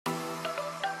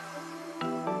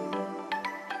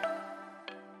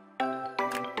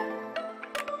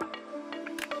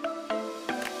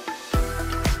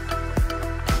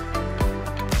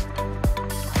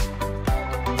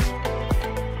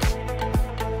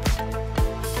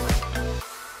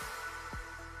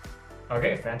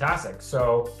Okay, fantastic.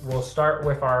 So we'll start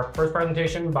with our first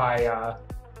presentation by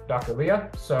Dr. Leah.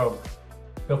 So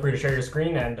feel free to share your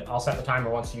screen and I'll set the timer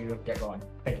once you get going.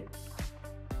 Thank you.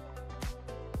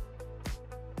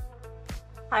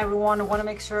 Hi, everyone. I want to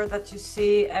make sure that you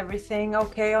see everything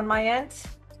okay on my end.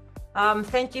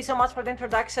 Thank you so much for the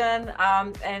introduction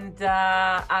and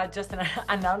just an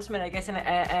announcement, I guess, and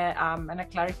a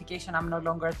clarification. I'm no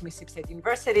longer at Mississippi State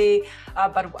University,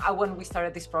 but when we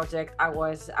started this project, I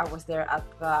was there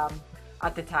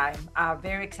at the time.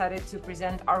 Very excited to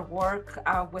present our work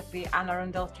with the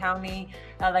Arundel County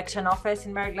Election Office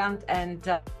in Maryland, and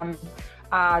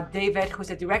David, who's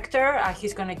the director,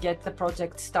 he's going to get the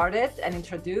project started and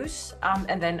introduce,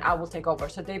 and then I will take over.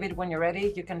 So David, when you're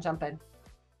ready, you can jump in.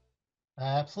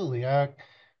 Absolutely.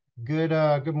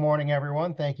 Good morning,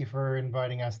 everyone. Thank you for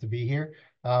inviting us to be here.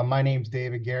 My name's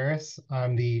David Garreis.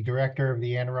 I'm the director of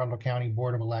the Arundel County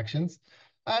Board of Elections.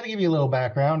 To give you a little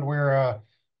background, we're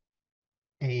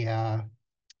a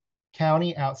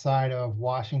county outside of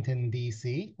Washington,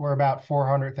 D.C. We're about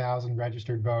 400,000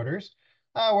 registered voters.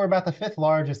 We're about the 5th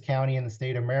largest county in the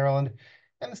state of Maryland.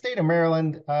 And the state of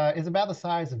Maryland is about the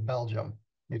size of Belgium,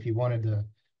 if you wanted to,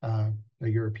 a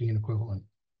European equivalent.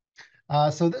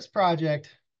 So this project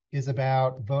is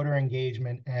about voter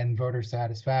engagement and voter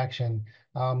satisfaction,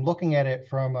 looking at it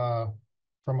from a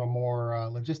more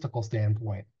logistical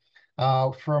standpoint.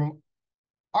 From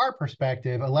our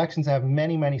perspective, elections have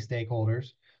many, many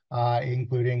stakeholders,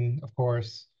 including, of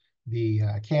course, the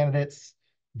candidates,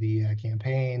 the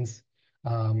campaigns,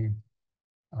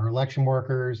 our election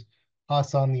workers,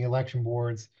 us on the election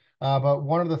boards. But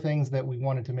one of the things that we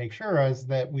wanted to make sure is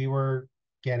that we were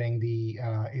getting the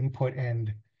input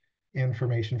and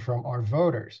information from our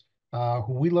voters,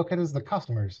 who we look at as the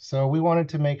customers. So we wanted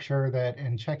to make sure that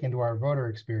and check into our voter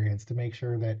experience to make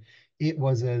sure that it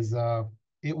was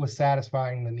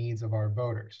satisfying the needs of our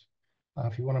voters.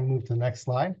 If you want to move to the next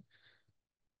slide.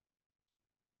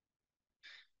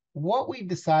 What we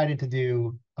decided to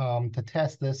do to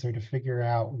test this or to figure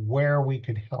out where we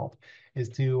could help is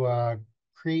to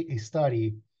create a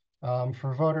study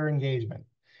for voter engagement.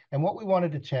 And what we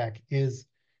wanted to check is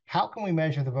how can we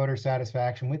measure the voter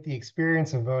satisfaction with the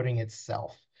experience of voting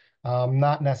itself,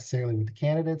 not necessarily with the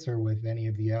candidates or with any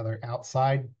of the other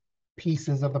outside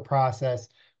pieces of the process,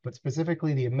 but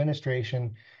specifically the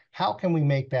administration. How can we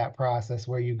make that process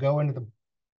where you go into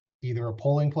either a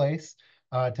polling place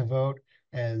to vote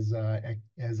as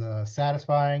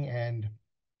satisfying and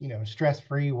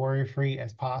stress-free, worry-free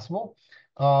as possible,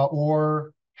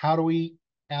 or how do we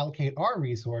allocate our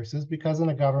resources, because in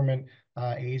a government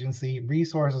agency,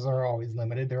 resources are always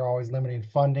limited. They're always limited in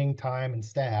funding, time, and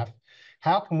staff.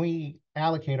 How can we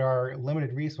allocate our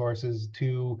limited resources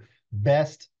to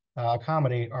best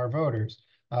accommodate our voters,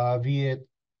 via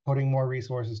putting more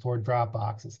resources toward drop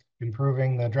boxes,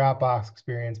 improving the drop box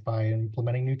experience by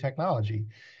implementing new technology,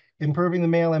 improving the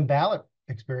mail-in ballot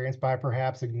experience by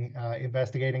perhaps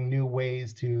investigating new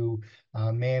ways to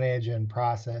manage and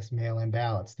process mail-in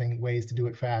ballots, ways to do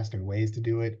it faster, ways to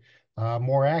do it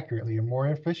more accurately or more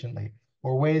efficiently,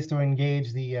 or ways to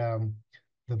engage the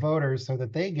voters so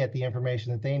that they get the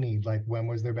information that they need, like when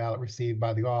was their ballot received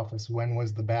by the office, when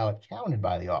was the ballot counted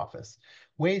by the office,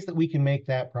 ways that we can make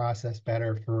that process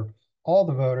better for all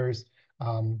the voters,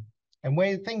 and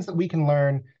things that we can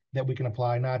learn that we can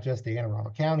apply not just to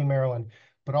Arundel County, Maryland,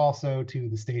 but also to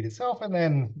the state itself. And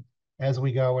then as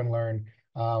we go and learn,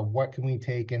 what can we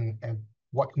take and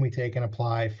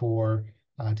apply for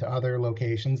to other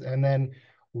locations, and then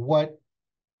what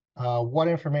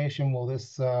information will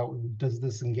does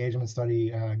this engagement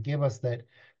study give us that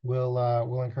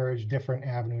will encourage different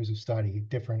avenues of study,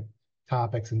 different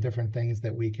topics, and different things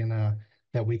that we can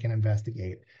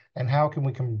investigate, and how can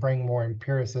we bring more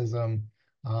empiricism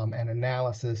and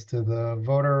analysis to the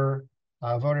voter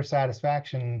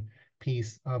satisfaction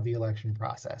piece of the election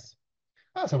process.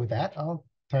 So with that, I'll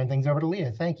turn things over to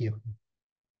Leah. Thank you.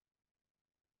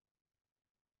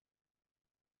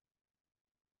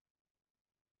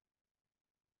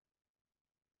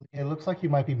 It looks like you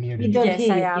might be muted. Yes,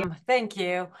 I am. Thank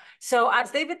you. So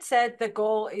as David said, the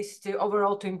goal is to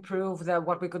overall to improve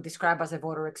what we could describe as a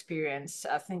voter experience,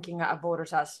 thinking of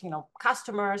voters as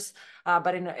customers,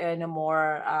 but in a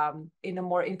more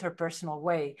interpersonal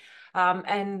way.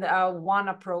 And one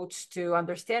approach to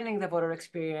understanding the voter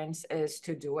experience is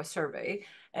to do a survey.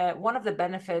 One of the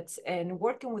benefits in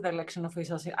working with election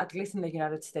officials, at least in the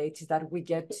United States, is that we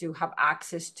get to have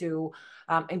access to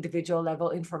individual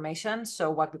level information,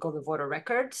 so what we call the voter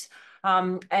records.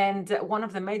 And one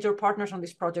of the major partners on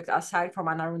this project, aside from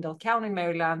Arundel County,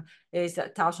 Maryland, is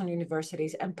Towson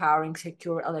University's Empowering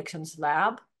Secure Elections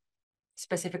Lab.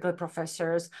 specifically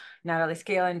professors Natalie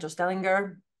Scala and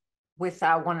Dehlinger, with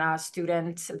one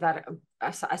student that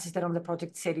assisted on the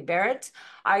project, Sadie Barrett.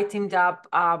 I teamed up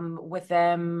with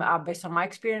them based on my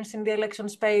experience in the election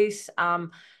space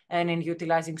and in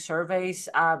utilizing surveys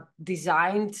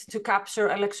designed to capture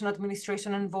election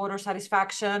administration and voter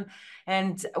satisfaction.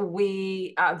 And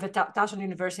the Towson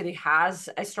University has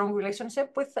a strong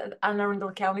relationship with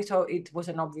Arundel County, so it was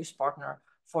an obvious partner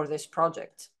for this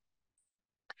project.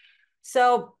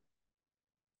 So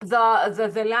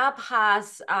the lab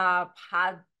has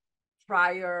had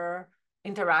prior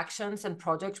interactions and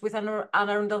projects with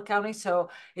Arundel County. So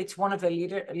it's one of the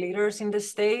leaders in the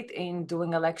state in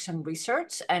doing election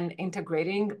research and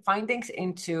integrating findings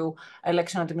into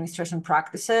election administration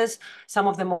practices. Some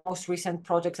of the most recent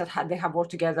projects that they have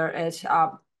worked together is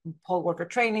poll worker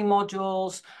training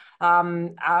modules,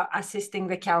 assisting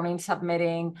the county in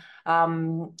submitting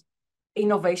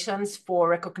innovations for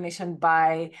recognition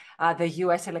by the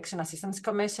U.S. Election Assistance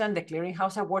Commission, the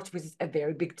Clearinghouse Awards, which is a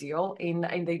very big deal in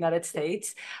the United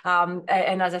States.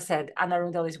 And as I said,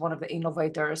 Arundel is one of the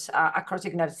innovators across the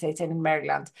United States and in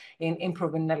Maryland in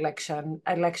improving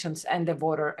elections and the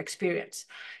voter experience.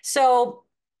 So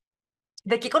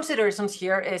the key considerations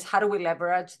here is how do we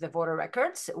leverage the voter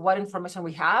records, what information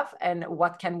we have, and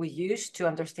what can we use to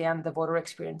understand the voter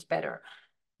experience better.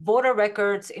 Voter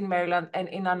records in Maryland and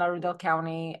in Arundel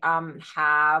County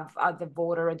have the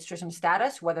voter registration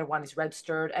status, whether one is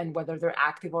registered and whether they're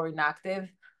active or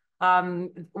inactive,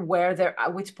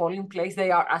 which polling place they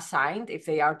are assigned, if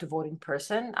they are to vote in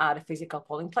person at a physical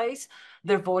polling place,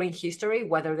 their voting history,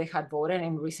 whether they had voted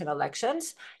in recent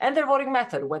elections, and their voting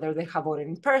method, whether they have voted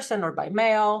in person or by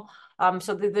mail.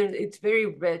 So it's very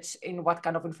rich in what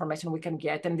kind of information we can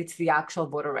get, and it's the actual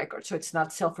voter record. So it's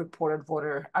not self-reported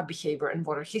voter behavior and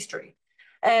voter history.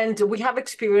 And we have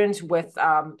experience with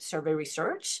survey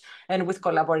research and with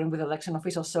collaborating with election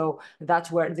officials. So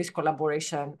that's where this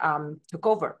collaboration took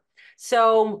over.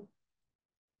 So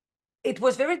it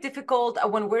was very difficult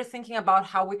when we're thinking about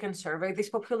how we can survey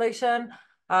this population.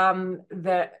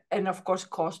 And of course,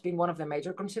 cost being one of the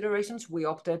major considerations, we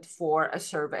opted for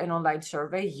an online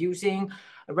survey using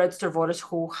registered voters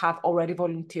who have already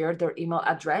volunteered their email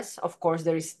address. Of course,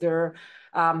 there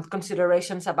are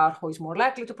considerations about who is more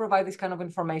likely to provide this kind of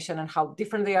information and how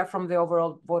different they are from the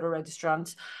overall voter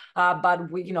registrants.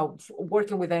 But we,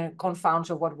 working within confines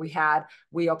of what we had,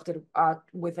 we opted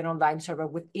with an online survey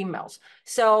with emails.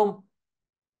 So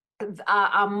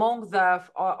among the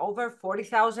over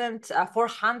 400,000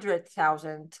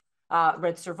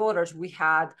 registered voters, we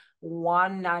had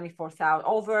about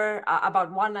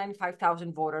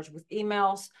 195,000 voters with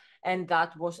emails, and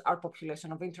that was our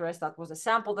population of interest. That was a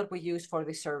sample that we used for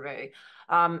the survey.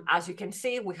 As you can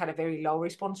see, we had a very low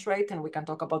response rate, and we can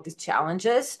talk about these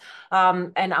challenges.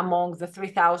 And among the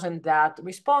 3,000 that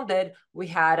responded, we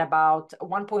had about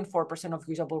 1.4% of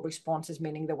usable responses,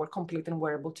 meaning they were complete and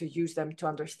were able to use them to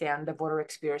understand the voter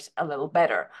experience a little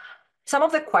better. Some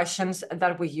of the questions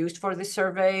that we used for this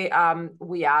survey,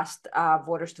 we asked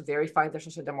voters to verify their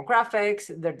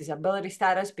sociodemographics, their disability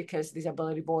status, because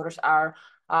disability voters are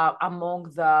among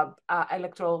the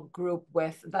electoral group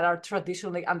that are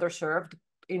traditionally underserved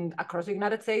across the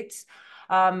United States.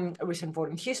 Recent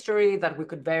voting history that we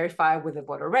could verify with the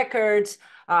voter records,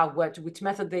 which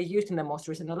method they used in the most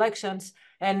recent elections,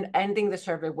 and ending the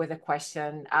survey with a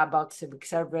question about civic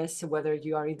service, whether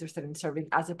you are interested in serving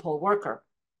as a poll worker.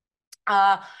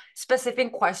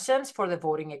 Specific questions for the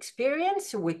voting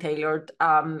experience. We tailored,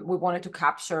 we wanted to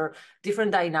capture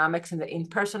different dynamics in the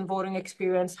in-person voting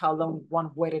experience, how long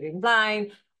one waited in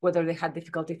line, whether they had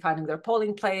difficulty finding their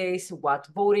polling place, what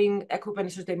voting equipment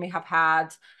issues they may have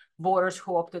had, voters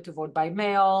who opted to vote by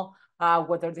mail,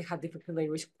 whether they had difficulty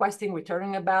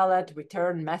returning a ballot,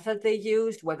 return method they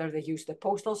used, whether they used the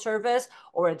postal service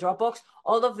or a drop box.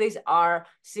 All of these are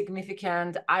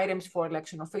significant items for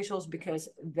election officials because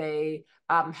they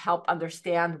help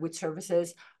understand which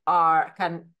services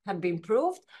can be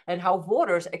improved and how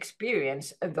voters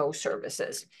experience those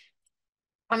services.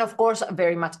 And of course,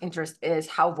 very much interest is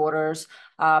how voters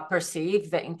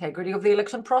perceive the integrity of the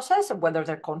election process, whether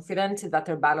they're confident that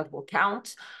their ballot will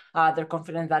count, they're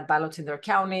confident that ballots in their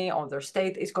county or their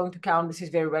state is going to count. This is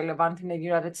very relevant in the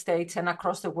United States and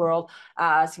across the world,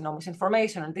 as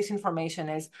misinformation and disinformation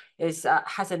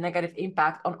has a negative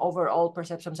impact on overall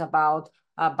perceptions about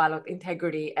ballot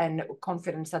integrity and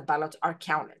confidence that ballots are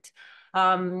counted.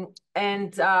 For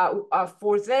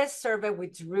this survey, we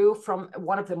drew from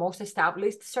one of the most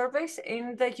established surveys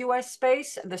in the US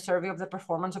space, the Survey of the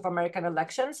Performance of American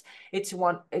Elections. It's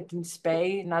in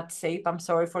SPAY, not SAPE, I'm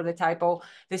sorry for the typo.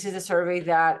 This is a survey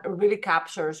that really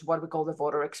captures what we call the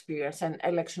voter experience and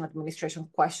election administration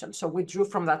questions. So we drew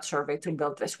from that survey to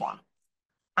build this one.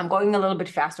 I'm going a little bit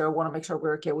faster. I want to make sure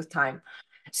we're okay with time.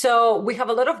 So we have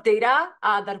a lot of data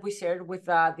that we shared with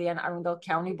the Arundel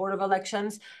County Board of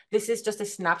Elections. This is just a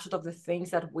snapshot of the things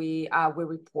that we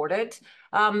reported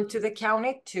to the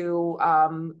county to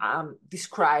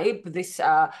describe this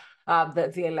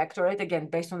the electorate, again,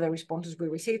 based on the responses we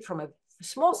received from a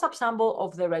small subsample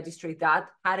of the registry that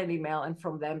had an email, and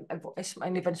from them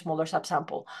an even smaller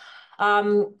subsample.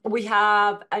 We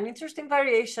have an interesting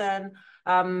variation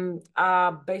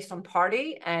based on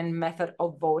party and method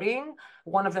of voting.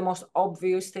 One of the most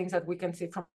obvious things that we can see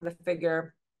from the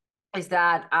figure is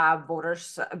that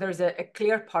voters, there's a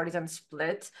clear partisan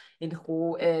split in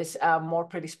who is more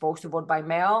predisposed to vote by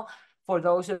mail. For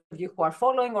those of you who are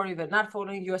following or even not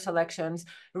following US elections,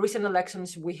 recent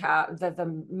elections, we have that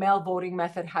the mail voting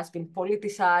method has been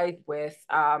politicized with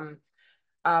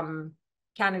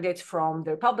candidates from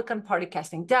the Republican Party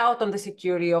casting doubt on the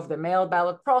security of the mail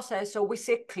ballot process. So we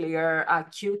see clear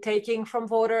cue taking from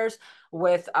voters,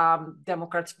 with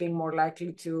Democrats being more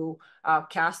likely to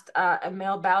cast a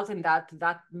mail ballot, and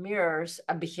that mirrors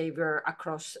a behavior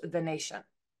across the nation.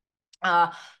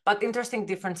 But interesting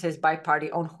differences by party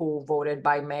on who voted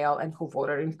by mail and who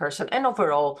voted in person, and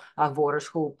overall voters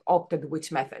who opted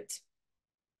which methods.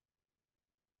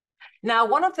 Now,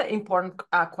 one of the important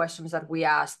questions that we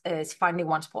asked is finding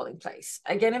one's polling place.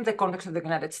 Again, in the context of the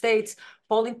United States,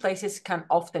 polling places can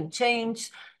often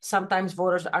change. Sometimes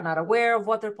voters are not aware of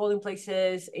what their polling place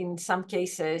is. In some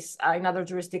cases, in other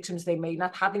jurisdictions, they may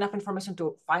not have enough information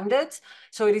to find it.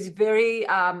 So it is very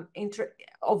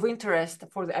of interest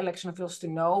for the election officials to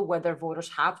know whether voters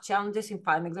have challenges in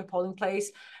finding their polling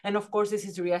place. And of course, this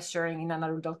is reassuring in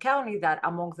Arundel County that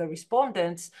among the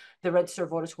respondents, the registered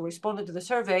voters who responded to the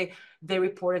survey, they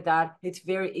reported that it's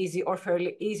very easy or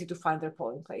fairly easy to find their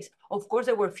polling place. Of course,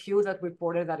 there were few that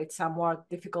reported that it's somewhat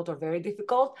difficult or very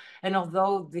difficult. And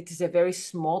although it is a very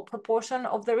small proportion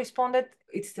of the respondent,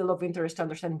 it's still of interest to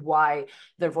understand why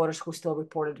there are voters who still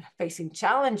reported facing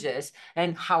challenges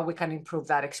and how we can improve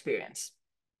that experience.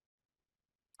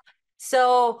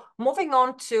 So moving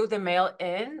on to the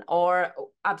mail-in or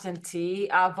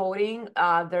absentee voting,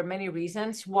 there are many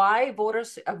reasons why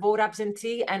voters vote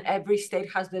absentee, and every state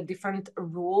has the different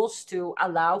rules to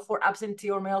allow for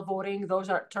absentee or mail voting. Those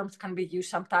terms can be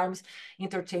used sometimes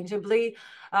interchangeably.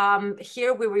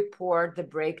 Here we report the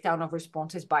breakdown of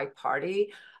responses by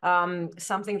party.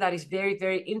 Something that is very,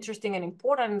 very interesting and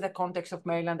important in the context of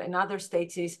Maryland and other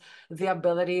states is the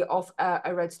ability of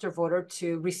a registered voter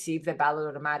to receive the ballot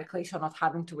automatically, so not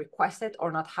having to request it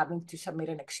or not having to submit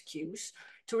an excuse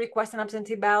to request an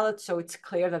absentee ballot. So it's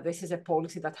clear that this is a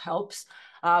policy that helps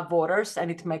voters, and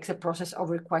it makes the process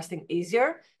of requesting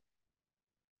easier.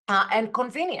 And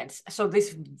convenience. So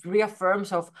this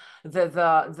reaffirms of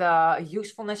the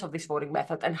usefulness of this voting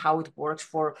method and how it works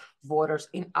for voters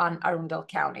in Arundel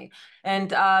County. And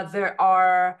there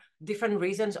are different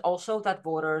reasons also that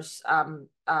voters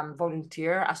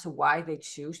volunteer as to why they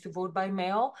choose to vote by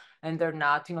mail, and they're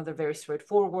not, they're very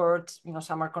straightforward.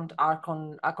 Some are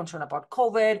concerned about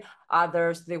COVID,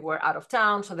 others they were out of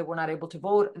town, so they were not able to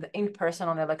vote in person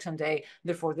on election day.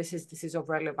 Therefore, this is of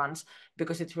relevance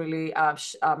because it really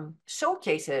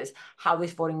showcases how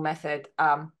this voting method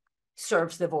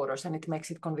serves the voters, and it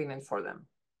makes it convenient for them.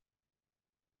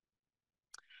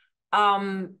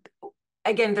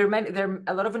 Again, there are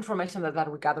a lot of information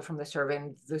that we gather from the survey,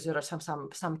 and those are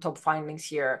some top findings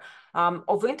here.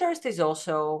 Of interest is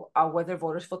also whether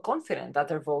voters feel confident that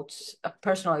their votes,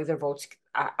 personally, their votes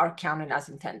are counted as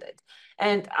intended.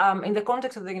 And in the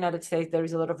context of the United States, there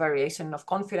is a lot of variation of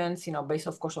confidence, based,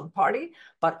 of course, on party,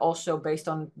 but also based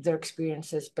on their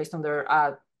experiences, based on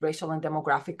their racial and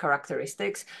demographic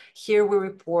characteristics. Here we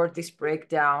report this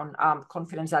breakdown,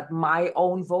 confidence that my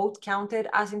own vote counted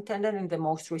as intended in the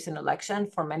most recent election.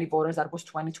 For many voters, that was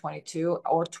 2022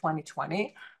 or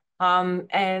 2020.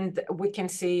 And we can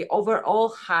see overall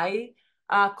high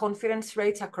confidence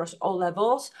rates across all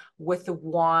levels, with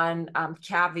one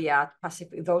caveat: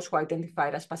 those who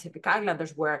identified as Pacific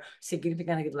Islanders were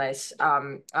significantly less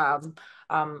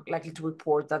likely to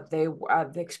report that they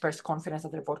expressed confidence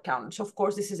that their vote counted. So of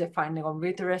course, this is a finding of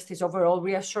interest. It's overall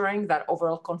reassuring that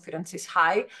overall confidence is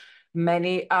high.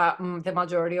 Many, the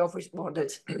majority of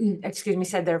respondents,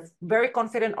 said they're very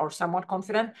confident or somewhat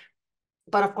confident.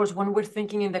 But of course, when we're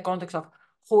thinking in the context of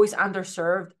who is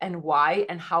underserved and why,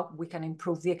 and how we can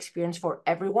improve the experience for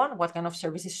everyone. What kind of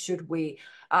services should we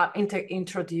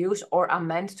introduce or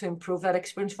amend to improve that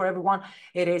experience for everyone?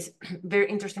 It is very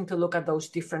interesting to look at those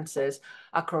differences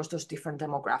across those different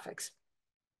demographics.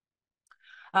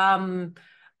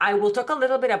 I will talk a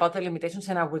little bit about the limitations,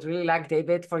 and I would really like,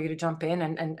 David, for you to jump in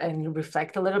and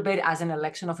reflect a little bit as an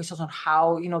election official on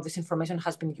how, you know, this information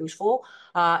has been useful,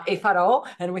 if at all,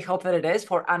 and we hope that it is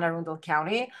for Arundel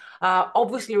County.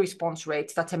 Obviously, response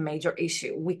rates, that's a major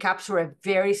issue. We capture a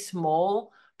very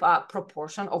small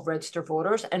proportion of registered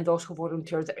voters and those who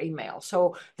volunteer their email.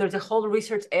 So there's a whole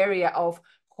research area of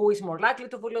who is more likely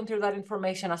to volunteer that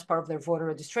information as part of their voter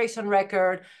registration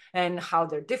record, and how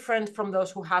they're different from those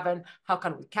who haven't. How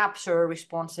can we capture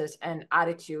responses and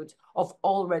attitudes of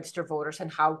all registered voters,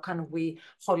 and how can we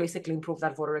holistically improve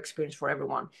that voter experience for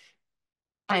everyone?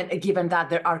 And given that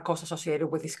there are costs associated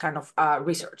with this kind of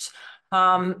research.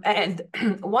 And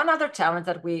one other challenge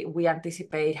that we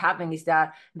anticipate having is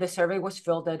that the survey was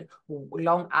fielded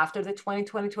long after the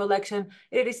 2022 election.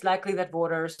 It is likely that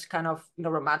voters kind of, you know,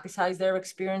 romanticize their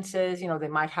experiences. You know, they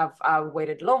might have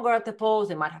waited longer at the polls.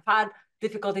 They might have had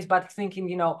difficulties, but thinking,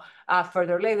 you know,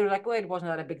 further later, like, well, it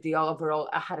wasn't that a big deal overall.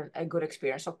 I had a good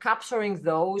experience. So capturing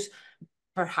those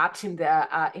perhaps in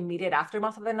the immediate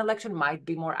aftermath of an election might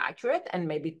be more accurate, and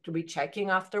maybe to be checking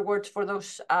afterwards for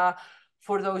those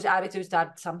attitudes.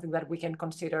 That's something that we can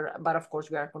consider, but of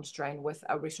course we are constrained with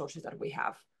resources that we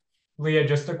have. Leah,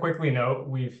 just to quickly note,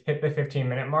 we've hit the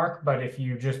 15-minute mark, but if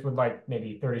you just would like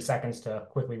maybe 30 seconds to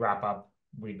quickly wrap up,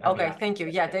 Okay, thank you.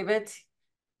 Yeah, David?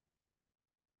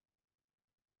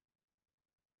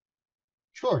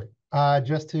 Sure.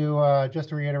 Just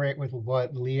to reiterate with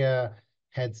what Leah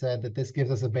had said, that this gives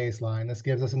us a baseline. This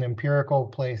gives us an empirical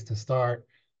place to start.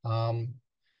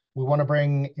 We want to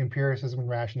bring empiricism and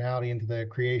rationality into the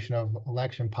creation of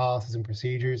election policies and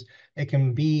procedures. It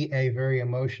can be a very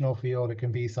emotional field. It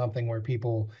can be something where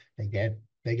people they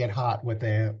get hot with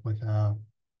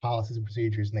policies and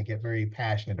procedures, and they get very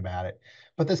passionate about it.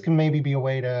 But this can maybe be a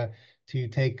way to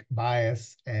take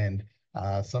bias and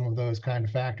some of those kind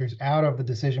of factors out of the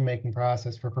decision-making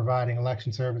process for providing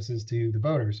election services to the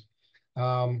voters.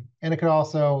 And it could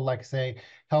also, like I say,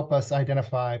 help us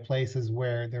identify places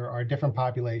where there are different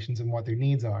populations and what their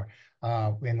needs are.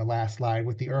 In the last slide,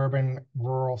 with the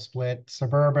urban-rural split,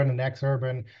 suburban and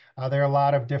exurban, there are a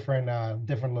lot of different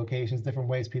locations, different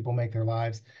ways people make their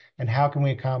lives, and how can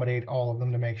we accommodate all of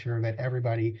them to make sure that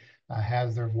everybody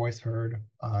has their voice heard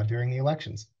during the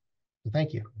elections. So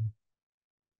thank you.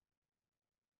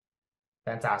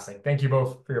 Fantastic. Thank you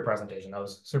both for your presentation. That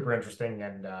was super interesting,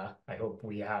 and I hope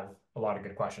we have a lot of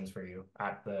good questions for you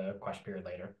at the question period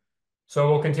later. So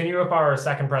we'll continue with our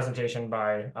second presentation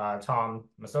by Tom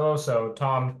Mustillo. So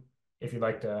Tom, if you'd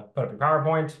like to put up your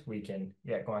PowerPoint, we can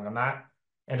get going on that.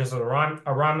 And just a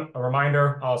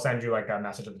reminder, I'll send you like a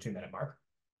message at the 2-minute mark.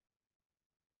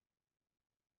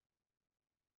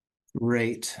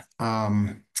 Great.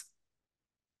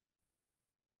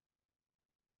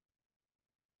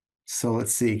 So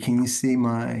let's see, can you see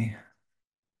my...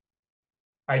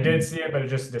 I did see it, but it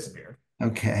just disappeared.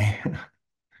 Okay.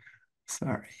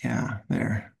 Sorry, yeah,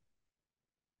 there.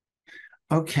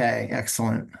 Okay,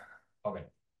 excellent. Okay.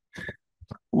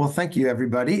 Well, thank you,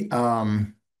 everybody. I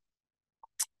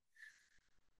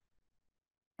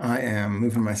am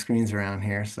moving my screens around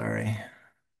here, sorry.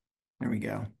 There we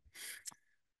go.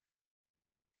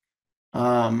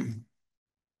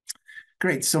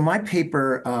 Great, so my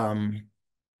paper,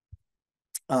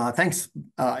 thanks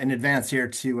in advance here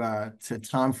to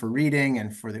Tom for reading,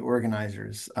 and for the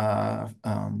organizers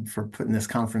for putting this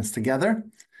conference together.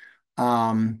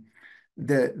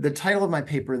 The title of my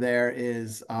paper there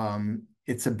is,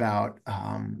 it's about,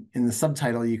 in the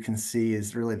subtitle you can see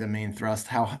is really the main thrust,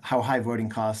 how high voting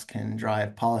costs can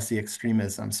drive policy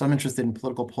extremism. So I'm interested in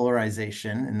political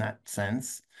polarization in that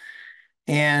sense.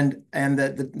 And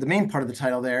the main part of the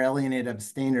title there, Alienated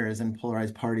Abstainers and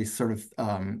Polarized Parties, sort of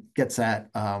gets at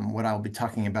what I'll be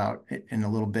talking about in a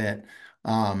little bit.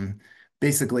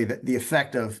 Basically, the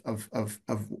effect of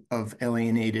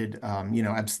alienated,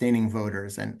 abstaining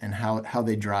voters, and how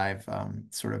they drive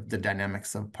sort of the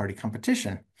dynamics of party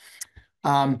competition.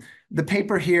 The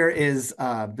paper here is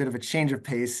a bit of a change of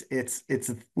pace. It's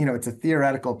a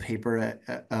theoretical paper.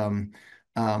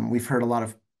 We've heard a lot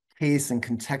of case and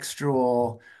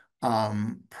contextual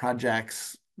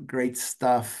projects, great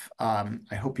stuff.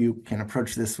 I hope you can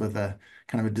approach this with a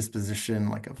kind of a disposition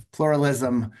like of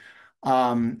pluralism,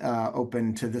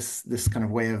 open to this kind of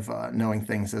way of knowing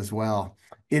things as well.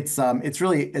 It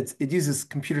uses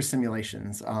computer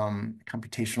simulations,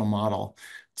 computational model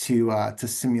to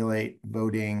simulate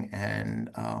voting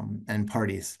and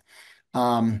parties.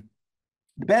 The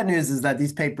bad news is that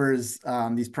these papers,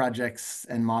 these projects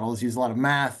and models use a lot of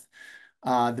math.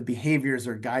 The behaviors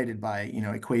are guided by,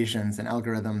 equations and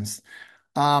algorithms.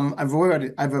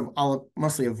 I'll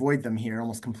mostly avoid them here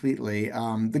almost completely.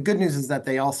 The good news is that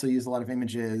they also use a lot of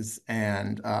images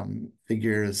and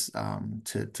figures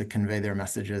to convey their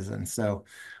messages, and so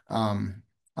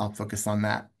I'll focus on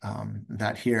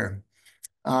that here.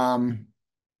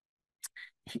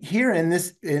 Here in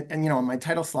this, and on my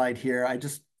title slide here, I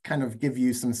just kind of give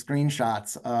you some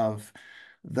screenshots of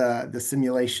the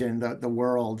simulation, the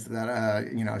world that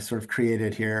I sort of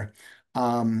created here.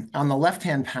 On the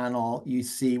left-hand panel,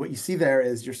 what you see there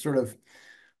is you're sort of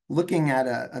looking at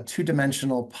a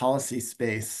two-dimensional policy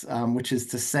space, which is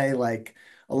to say, like,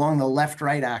 along the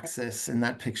left-right axis in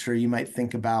that picture, you might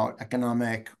think about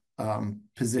economic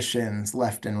positions,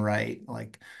 left and right,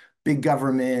 like big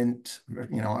government,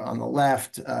 on the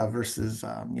left versus,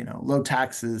 low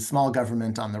taxes, small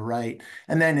government on the right.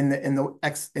 And then in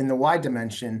the Y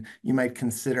dimension, you might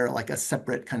consider like a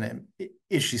separate kind of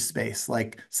issue space,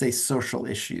 like say social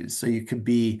issues. So you could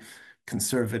be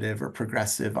conservative or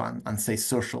progressive on say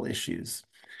social issues.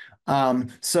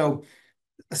 So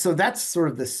that's sort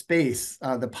of the space,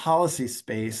 the policy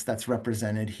space that's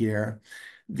represented here.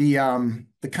 The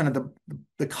kind of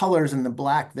the colors in the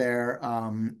black there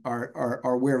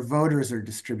are where voters are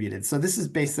distributed. So this is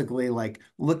basically like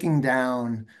looking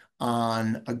down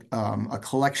on a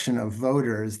collection of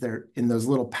voters. They're in those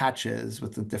little patches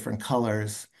with the different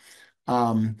colors.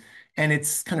 And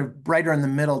it's kind of brighter in the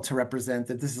middle to represent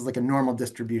that this is like a normal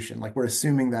distribution. Like we're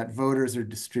assuming that voters are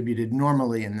distributed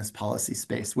normally in this policy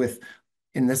space with,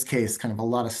 in this case, kind of a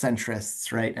lot of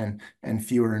centrists, right? And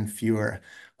fewer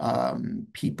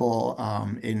people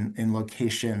in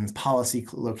locations, policy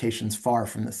locations far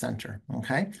from the center,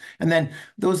 okay? And then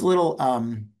those little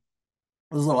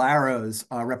arrows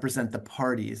represent the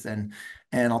parties, and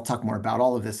I'll talk more about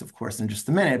all of this, of course, in just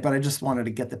a minute, but I just wanted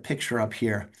to get the picture up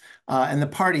here. And the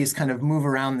parties kind of move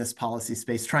around this policy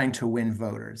space trying to win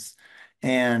voters.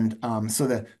 And so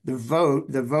the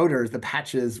voters, the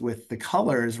patches with the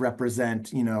colors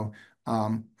represent,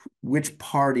 which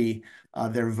party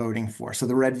they're voting for. So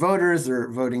the red voters are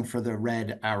voting for the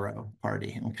red arrow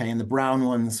party, okay? And the brown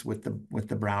ones with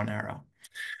the brown arrow.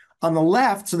 On the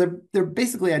left, so they're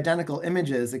basically identical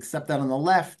images, except that on the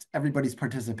left, everybody's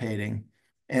participating.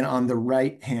 And on the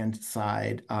right-hand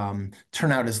side,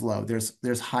 turnout is low.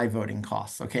 There's high voting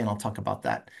costs, okay? And I'll talk about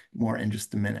that more in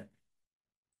just a minute.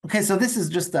 Okay, so this is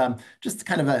just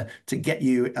kind of to get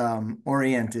you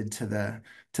oriented to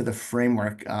the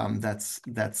framework that's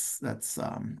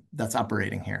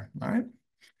operating here. All right.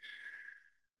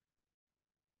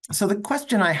 So the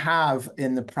question I have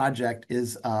in the project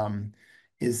is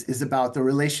about the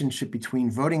relationship between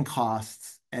voting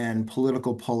costs and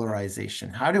political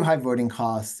polarization. How do high voting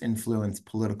costs influence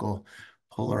political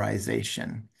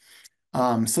polarization?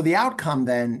 So the outcome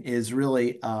then is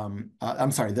really,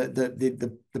 I'm sorry,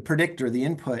 the predictor, the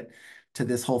input to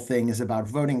this whole thing is about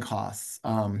voting costs.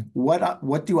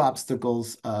 What do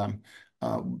obstacles,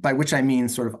 by which I mean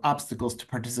sort of obstacles to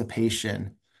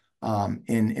participation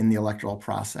in the electoral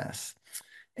process.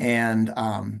 And,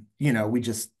 we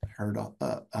just heard a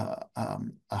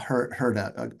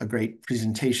great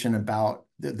presentation about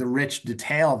the rich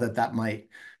detail that might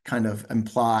kind of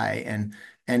imply. And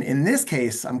in this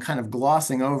case, I'm kind of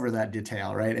glossing over that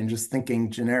detail, right? And just thinking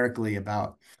generically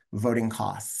about voting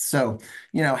costs. So,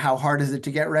 how hard is it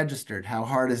to get registered? How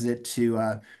hard is it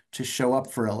to show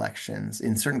up for elections?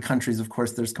 In certain countries, of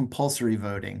course, there's compulsory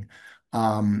voting.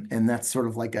 And that's sort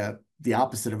of like the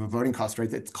opposite of a voting cost,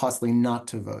 right? It's costly not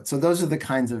to vote. So those are the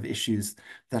kinds of issues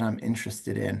that I'm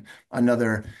interested in.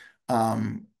 Another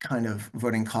kind of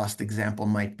voting cost example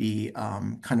might be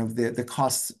kind of the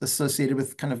costs associated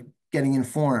with kind of getting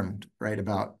informed, right,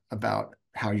 about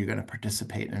how you're going to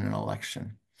participate in an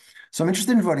election. So I'm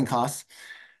interested in voting costs.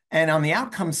 And on the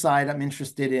outcome side, I'm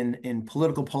interested in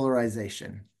political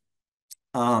polarization.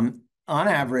 On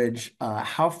average,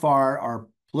 how far are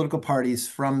political parties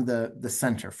from the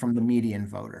center, from the median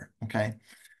voter, okay?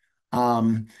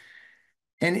 And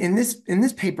in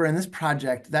this paper, in this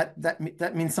project,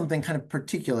 that means something kind of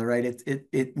particular, right?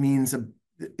 It means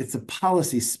it's a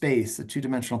policy space, a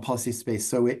two-dimensional policy space.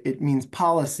 So it means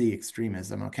policy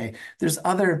extremism, okay? There's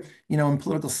other, in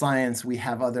political science, we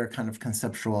have other kind of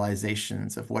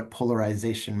conceptualizations of what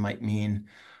polarization might mean.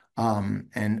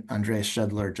 And Andreas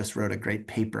Schedler just wrote a great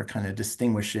paper kind of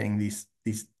distinguishing these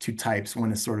two types.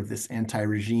 One is sort of this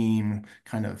anti-regime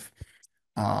kind of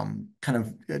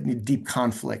deep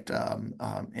conflict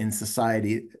in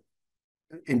society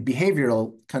in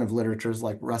behavioral kind of literatures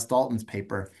like Russ Dalton's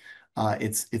paper,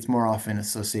 it's more often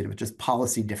associated with just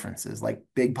policy differences, like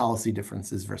big policy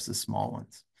differences versus small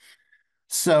ones.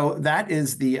 So that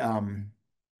is the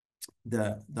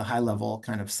high level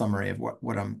kind of summary of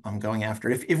what I'm going after.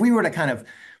 If we were to kind of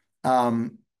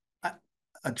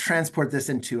transport this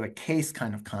into a case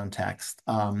kind of context,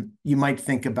 you might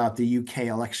think about the UK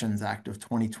Elections Act of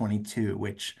 2022,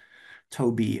 which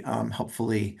Toby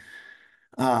helpfully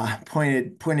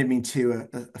pointed me to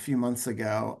a few months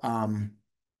ago.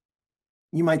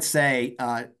 You might say,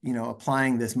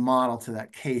 applying this model to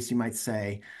that case, you might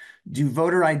say, do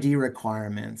voter ID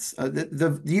requirements,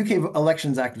 the UK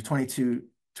Elections Act of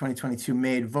 2022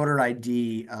 made voter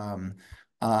ID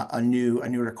a new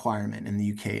requirement in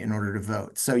the UK in order to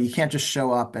vote. So you can't just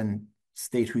show up and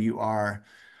state who you are.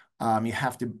 You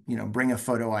have to, bring a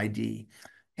photo ID,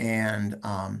 and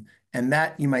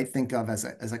that you might think of as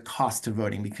a cost to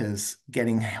voting, because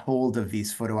getting hold of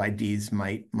these photo IDs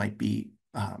might be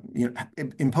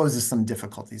it imposes some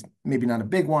difficulties. Maybe not a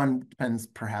big one, depends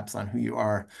perhaps on who you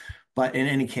are. But in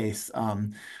any case,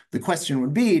 the question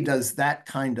would be, does that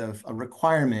kind of a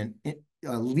requirement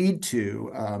lead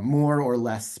to more or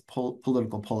less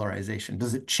political polarization?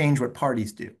 Does it change what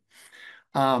parties do?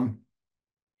 The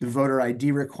voter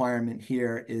ID requirement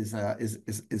here is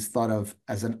thought of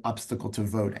as an obstacle to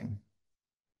voting.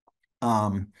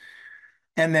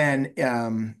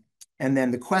 And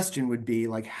then the question would be,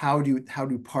 like, how do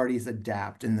parties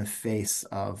adapt in the face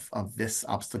of this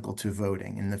obstacle to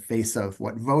voting, in the face of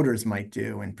what voters might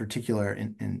do, in particular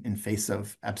in face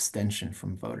of abstention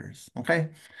from voters? Okay,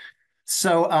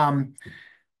 so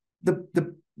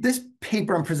this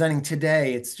paper I'm presenting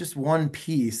today, it's just one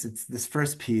piece. It's this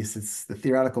first piece. It's the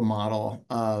theoretical model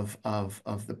of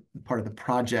the part of the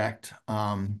project.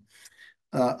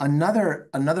 Another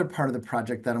part of the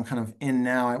project that I'm kind of in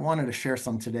now, I wanted to share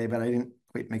some today, but I didn't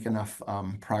quite make enough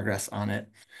progress on it.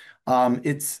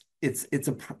 It's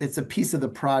a piece of the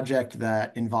project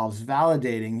that involves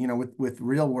validating, with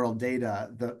real world data,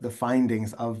 the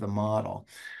findings of the model.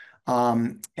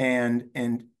 And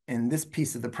this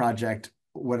piece of the project,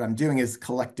 what I'm doing is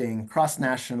collecting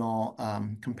cross-national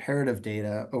comparative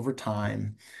data over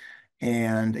time,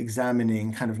 and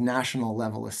examining kind of national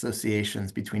level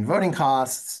associations between voting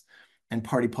costs and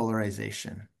party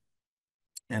polarization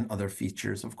and other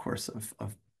features, of course,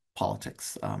 of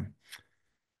politics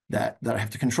that I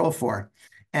have to control for.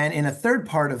 And in a third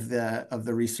part of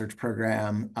the research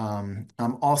program,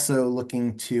 I'm also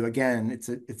looking to, again,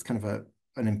 it's kind of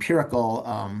an empirical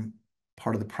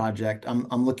part of the project.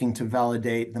 I'm looking to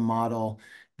validate the model,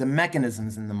 the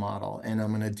mechanisms in the model, and I'm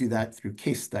going to do that through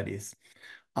case studies.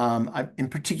 In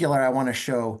particular, I want to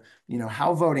show,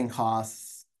 how voting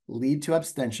costs lead to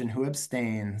abstention, who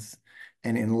abstains,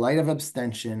 and in light of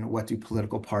abstention, what do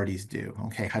political parties do?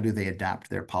 Okay, how do they adapt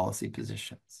their policy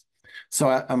positions? So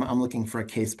I'm looking for a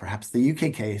case, perhaps the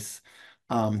UK case,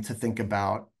 to think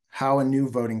about how a new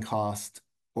voting cost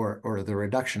or the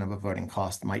reduction of a voting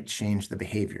cost might change the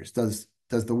behaviors. Does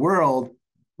the world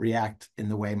react in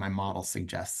the way my model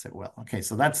suggests it will? Okay,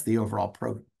 so that's the overall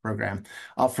program.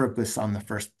 I'll focus on the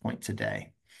first point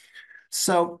today.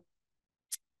 So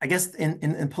I guess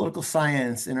in political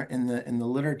science, in the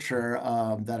literature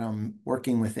that I'm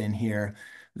working within here,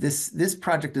 this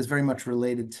project is very much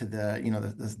related to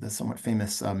the somewhat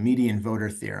famous median voter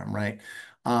theorem, right?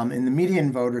 In the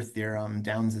median voter theorem,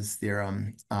 Downes's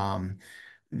theorem,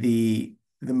 the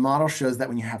model shows that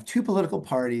when you have two political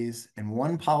parties and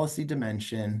one policy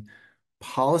dimension,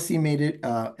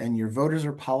 and your voters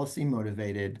are policy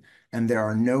motivated, and there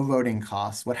are no voting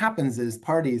costs, what happens is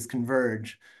parties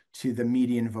converge to the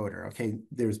median voter. Okay,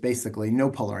 there's basically no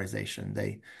polarization.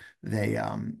 They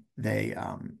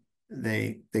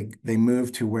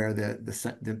move to where the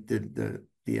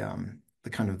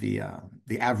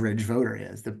average voter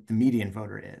is, the median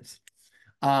voter is.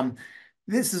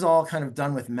 This is all kind of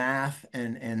done with math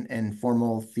and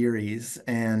formal theories.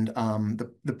 And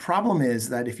the problem is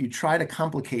that if you try to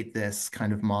complicate this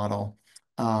kind of model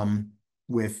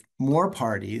with more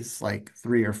parties, like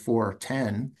 3 or 4 or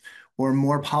 10, or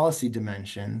more policy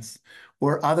dimensions,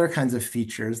 or other kinds of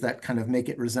features that kind of make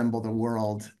it resemble the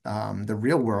world, the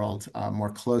real world,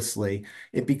 more closely,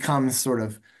 it becomes sort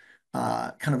of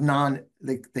kind of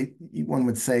one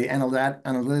would say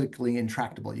analytically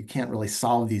intractable. You can't really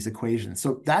solve these equations.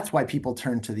 So that's why people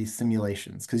turn to these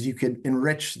simulations, because you could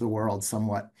enrich the world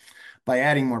somewhat by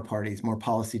adding more parties, more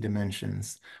policy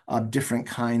dimensions, different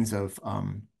kinds of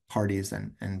parties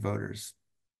and voters.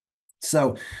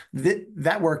 So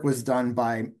that work was done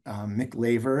by Mick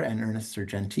Laver and Ernest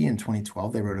Sergenti in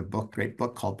 2012. They wrote a great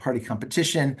book called Party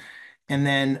Competition. And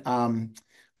then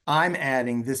I'm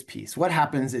adding this piece. What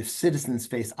happens if citizens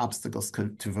face obstacles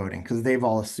to voting? Because they've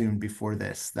all assumed before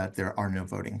this that there are no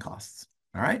voting costs.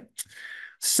 All right.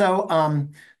 So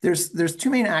there's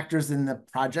two main actors in the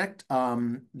project.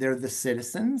 They're the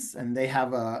citizens, and they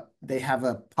have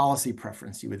a policy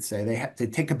preference, you would say. They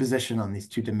take a position on these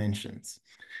two dimensions.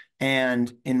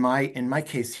 And in my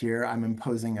case here, I'm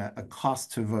imposing a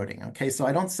cost to voting. Okay, so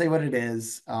I don't say what it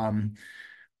is.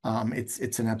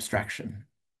 It's an abstraction.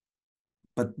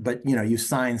 But you know, you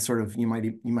sign sort of, you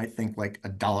might think like a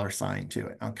dollar sign to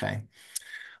it. Okay.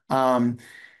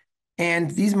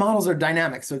 And these models are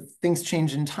dynamic, so things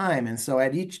change in time. And so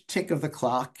at each tick of the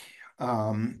clock,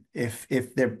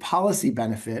 if their policy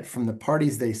benefit from the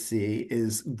parties they see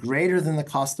is greater than the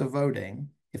cost of voting,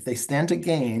 if they stand to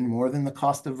gain more than the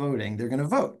cost of voting, they're going to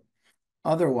vote.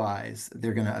 Otherwise,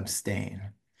 they're going to abstain.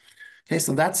 Okay,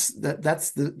 so that's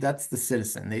the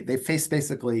citizen. They face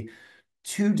basically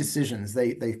two decisions.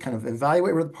 They kind of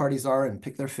evaluate where the parties are and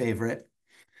pick their favorite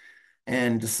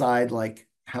and decide like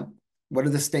what are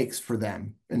the stakes for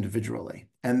them individually?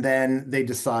 And then they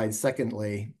decide,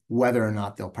 secondly, whether or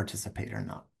not they'll participate or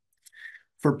not.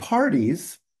 For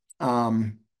parties,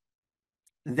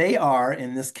 they are,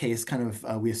 in this case, kind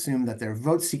of, we assume that they're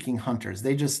vote-seeking hunters.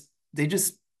 They just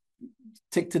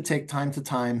tick to tick, time to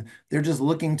time. They're just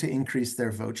looking to increase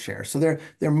their vote share. So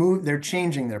they're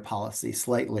changing their policy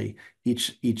slightly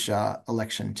each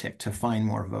election tick to find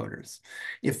more voters.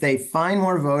 If they find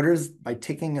more voters by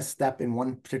taking a step in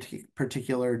one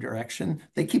particular direction,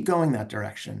 they keep going that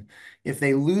direction. If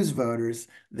they lose voters,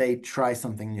 they try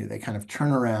something new. They kind of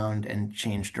turn around and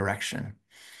change direction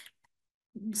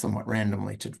somewhat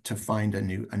randomly to find a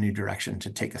new direction to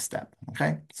take a step.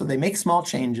 Okay, so they make small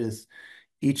changes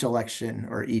each election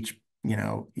or each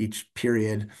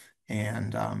period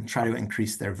and try to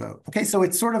increase their vote. Okay, so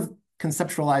it's sort of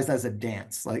conceptualized as a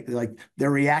dance, like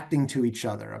they're reacting to each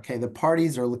other. Okay, the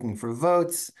parties are looking for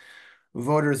votes,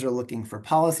 voters are looking for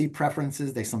policy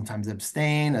preferences. They sometimes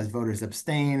abstain. As voters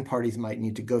abstain, parties might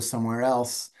need to go somewhere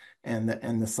else, and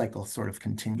the cycle sort of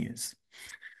continues.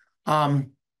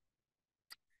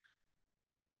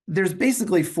 There's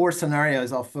basically four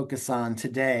scenarios I'll focus on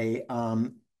today.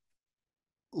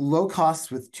 Low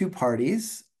costs with two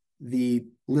parties. The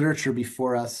literature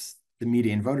before us, the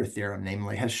median voter theorem,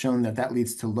 namely, has shown that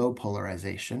leads to low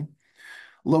polarization.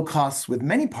 Low costs with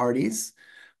many parties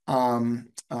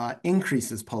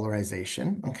increases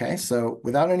polarization. Okay, so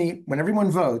when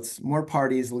everyone votes, more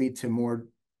parties lead to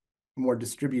more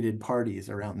distributed parties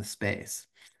around the space.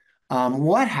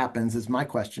 What happens is my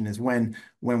question is when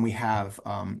we have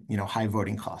high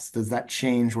voting costs, does that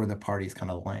change where the parties kind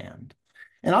of land?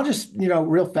 And I'll just,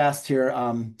 real fast here,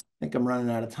 I think I'm running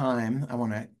out of time. I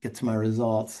want to get to my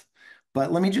results.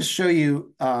 But let me just show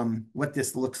you what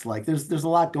this looks like. There's a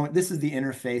lot going. This is the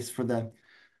interface for the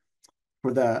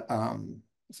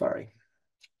sorry.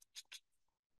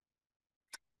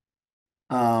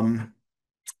 I'm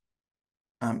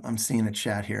seeing a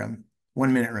chat here.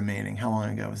 1 minute remaining. How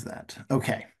long ago was that?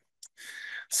 Okay.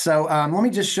 So let me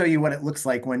just show you what it looks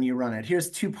like when you run it. Here's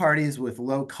two parties with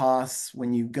low costs.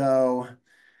 When you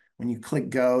click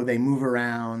go, they move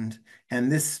around.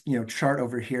 And this chart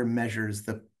over here measures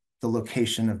the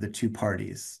location of the two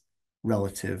parties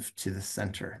relative to the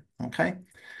center. Okay.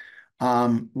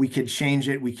 We could change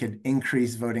it. We could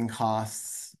increase voting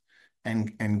costs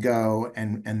and go,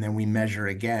 and then we measure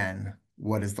again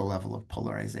what is the level of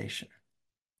polarization.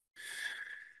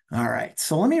 All right,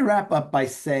 so let me wrap up by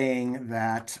saying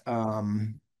that,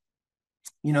 the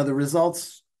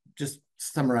results, just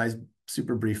summarized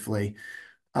super briefly.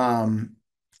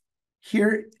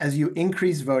 Here, as you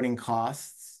increase voting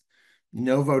costs,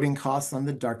 no voting costs on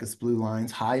the darkest blue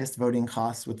lines, highest voting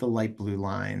costs with the light blue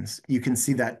lines, you can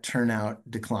see that turnout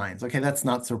declines. Okay, that's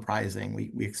not surprising.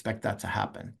 We expect that to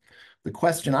happen. The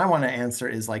question I want to answer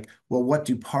is like, well, what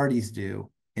do parties do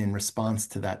in response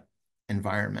to that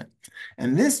environment?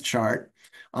 And this chart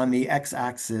on the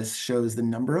x-axis shows the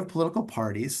number of political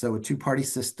parties. So a two-party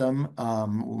system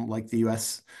like the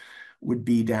US would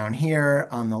be down here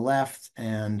on the left,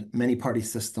 and many-party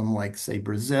system like, say,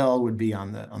 Brazil would be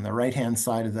on the right-hand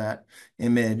side of that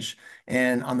image.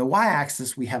 And on the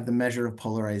y-axis, we have the measure of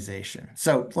polarization.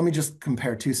 So let me just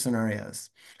compare two scenarios.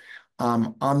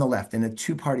 On the left, in a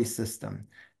two-party system,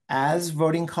 as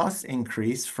voting costs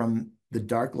increase from the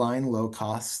dark line, low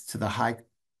costs, to the high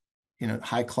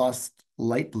cost,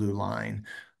 light blue line,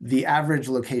 the average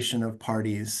location of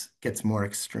parties gets more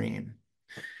extreme.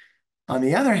 On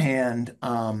the other hand,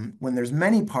 when there's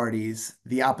many parties,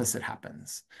 the opposite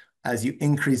happens. as you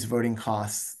increase voting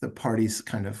costs, the parties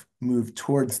kind of move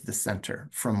towards the center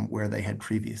from where they had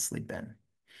previously been.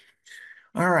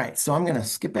 All right, so I'm going to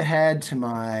skip ahead to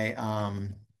my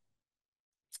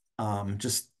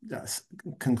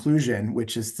conclusion,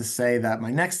 which is to say that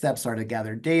my next steps are to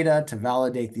gather data to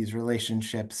validate these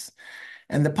relationships.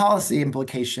 And the policy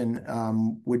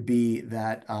implication would be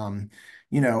that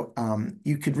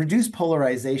you could reduce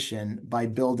polarization by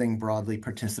building broadly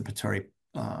participatory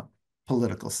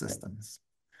political systems.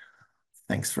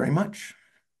 Thanks very much.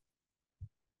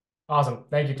 Awesome.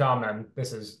 Thank you, Tom. And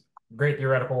this is great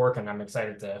theoretical work, and I'm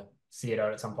excited to see it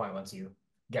out at some point once you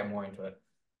get more into it.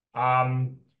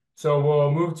 So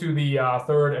we'll move to the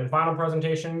third and final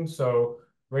presentation. So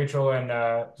Rachel and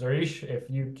Zarish, if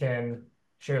you can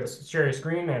share your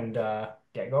screen and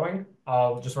get going.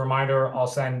 Just a reminder, I'll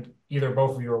send either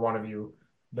both of you or one of you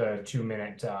the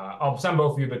 2-minute. I'll send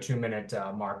both of you the 2-minute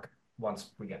mark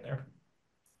once we get there.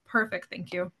 Perfect.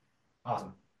 Thank you.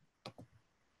 Awesome.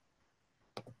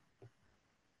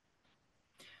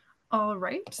 All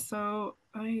right, so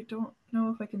I don't know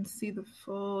if I can see the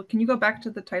full, can you go back to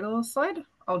the title slide?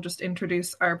 I'll just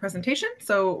introduce our presentation.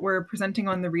 So we're presenting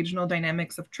on the regional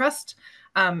dynamics of trust,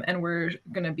 and we're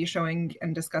going to be showing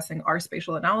and discussing our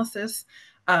spatial analysis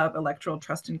of electoral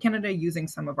trust in Canada using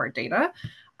some of our data.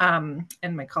 And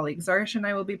my colleague Zarish and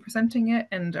I will be presenting it,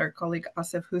 and our colleague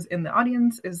Asif, who's in the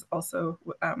audience, is also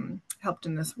helped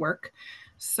in this work.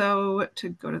 So to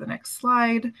go to the next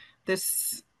slide,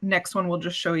 this next one will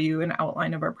just show you an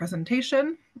outline of our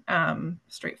presentation,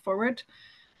 straightforward.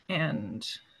 And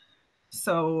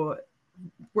so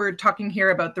we're talking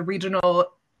here about the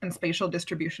regional and spatial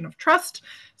distribution of trust.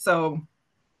 So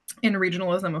in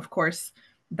regionalism, of course,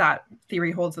 that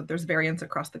theory holds that there's variance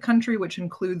across the country, which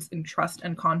includes in trust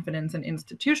and confidence in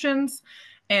institutions.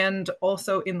 And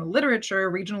also in the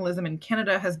literature, regionalism in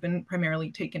Canada has been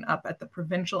primarily taken up at the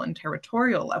provincial and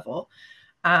territorial level.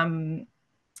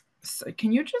 So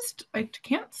can you just, I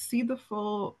can't see the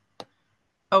full,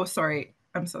 oh, sorry.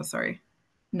 I'm so sorry.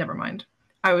 Never mind.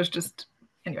 I was just,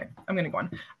 anyway, I'm going to go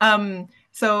on.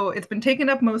 So it's been taken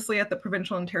up mostly at the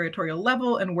provincial and territorial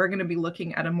level, and we're going to be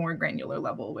looking at a more granular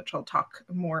level, which I'll talk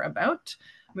more about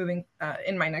moving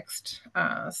in my next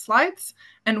slides.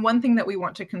 And one thing that we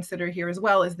want to consider here as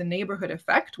well is the neighborhood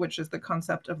effect, which is the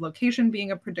concept of location being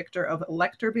a predictor of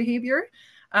elector behavior.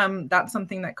 That's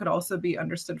something that could also be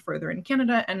understood further in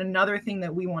Canada. And another thing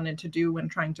that we wanted to do when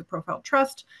trying to profile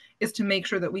trust is to make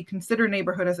sure that we consider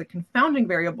neighborhood as a confounding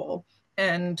variable.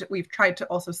 And we've tried to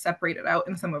also separate it out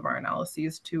in some of our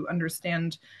analyses to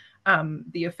understand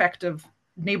the effect of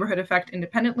neighborhood effect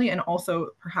independently, and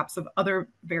also perhaps of other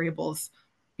variables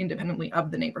independently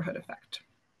of the neighborhood effect.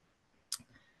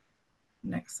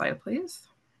 Next slide, please.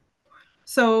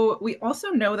 So we also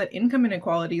know that income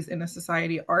inequalities in a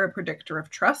society are a predictor of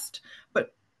trust,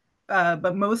 but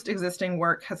most existing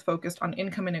work has focused on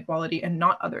income inequality and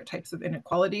not other types of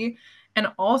inequality. And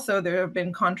also there have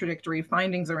been contradictory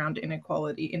findings around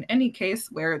inequality in any case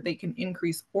where they can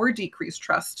increase or decrease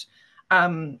trust.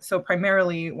 So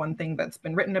primarily one thing that's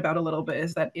been written about a little bit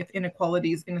is that if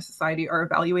inequalities in a society are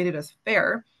evaluated as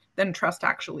fair, then trust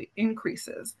actually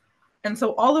increases. And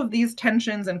so all of these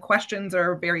tensions and questions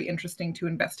are very interesting to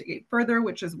investigate further,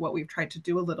 which is what we've tried to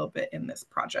do a little bit in this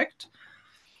project.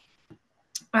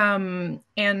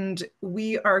 And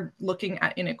we are looking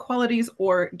at inequalities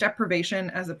or deprivation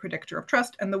as a predictor of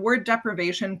trust. And the word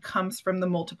deprivation comes from the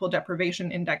multiple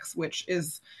deprivation index, which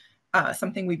is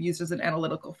something we've used as an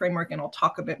analytical framework, and I'll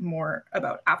talk a bit more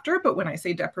about after. But when I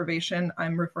say deprivation,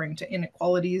 I'm referring to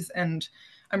inequalities, and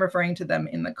I'm referring to them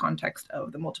in the context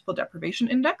of the multiple deprivation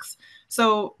index.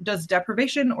 So does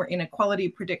deprivation or inequality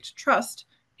predict trust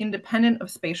independent of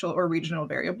spatial or regional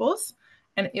variables?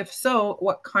 And if so,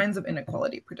 what kinds of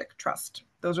inequality predict trust?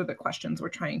 Those are the questions we're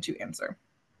trying to answer.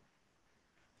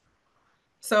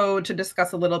 So to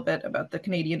discuss a little bit about the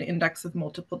Canadian Index of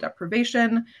Multiple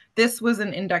Deprivation, this was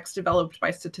an index developed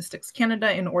by Statistics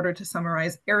Canada in order to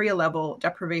summarize area-level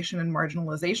deprivation and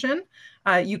marginalization.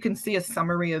 You can see a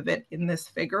summary of it in this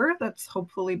figure that's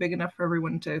hopefully big enough for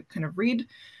everyone to kind of read.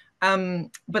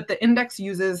 But the index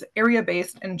uses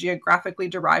area-based and geographically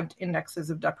derived indexes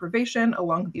of deprivation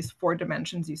along these 4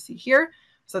 dimensions you see here.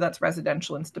 So that's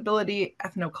residential instability,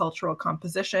 ethnocultural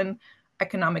composition,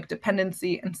 economic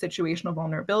dependency, and situational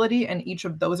vulnerability. And each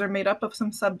of those are made up of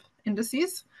some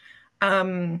sub-indices.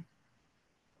 And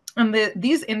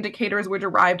these indicators were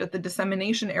derived at the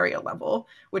dissemination area level,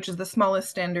 which is the smallest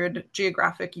standard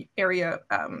geographic area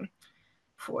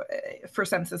for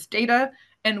census data.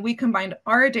 And we combined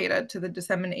our data to the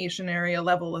dissemination area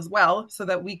level as well, so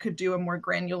that we could do a more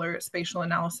granular spatial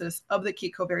analysis of the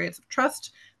key covariates of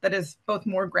trust that is both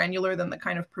more granular than the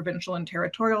kind of provincial and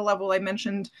territorial level I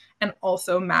mentioned, and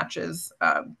also matches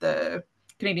the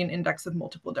Canadian Index of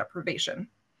Multiple Deprivation.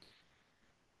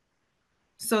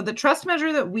 So the trust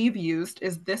measure that we've used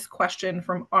is this question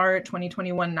from our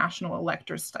 2021 National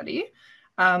Electors Study.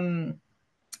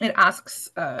 It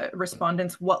asks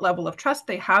respondents what level of trust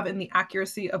they have in the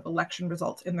accuracy of election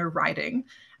results in their riding.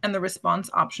 And the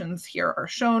response options here are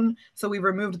shown. So we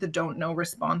removed the don't know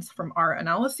response from our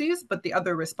analyses, but the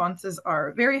other responses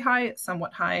are very high,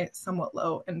 somewhat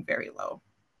low, and very low.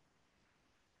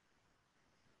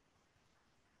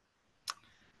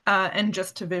 And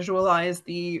just to visualize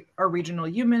our regional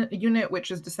unit, which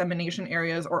is dissemination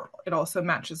areas, or it also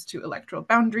matches to electoral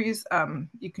boundaries,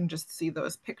 you can just see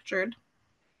those pictured.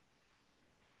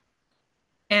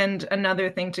 And another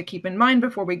thing to keep in mind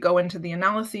before we go into the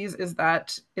analyses is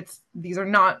that these are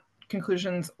not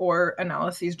conclusions or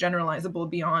analyses generalizable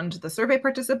beyond the survey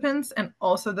participants, and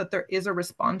also that there is a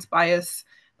response bias,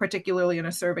 particularly in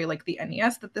a survey like the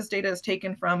NES that this data is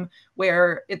taken from,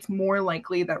 where it's more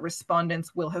likely that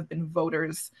respondents will have been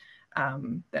voters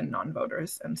than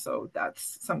non-voters. And so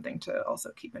that's something to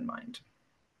also keep in mind.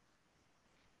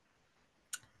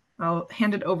 I'll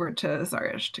hand it over to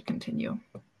Zarish to continue.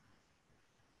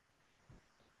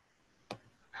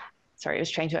 Sorry, I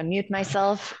was trying to unmute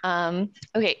myself.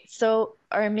 Okay, so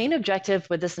our main objective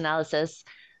with this analysis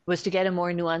was to get a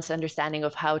more nuanced understanding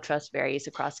of how trust varies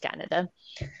across Canada.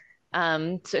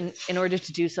 So in order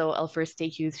to do so, I'll first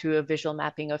take you through a visual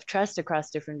mapping of trust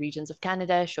across different regions of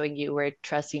Canada, showing you where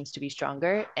trust seems to be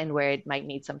stronger and where it might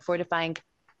need some fortifying.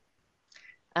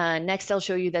 Next, I'll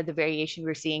show you that the variation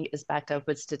we're seeing is backed up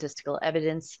with statistical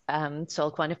evidence. So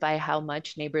I'll quantify how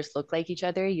much neighbors look like each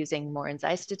other using Moran's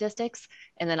eye statistics.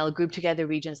 And then I'll group together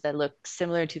regions that look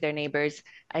similar to their neighbors,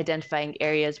 identifying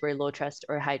areas where low trust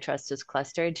or high trust is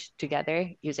clustered together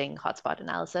using hotspot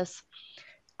analysis.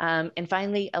 And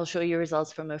finally, I'll show you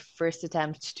results from a first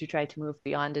attempt to try to move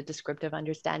beyond a descriptive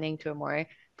understanding to a more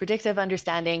predictive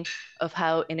understanding of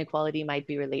how inequality might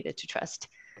be related to trust.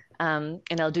 And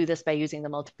I'll do this by using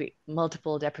the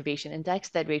multiple deprivation index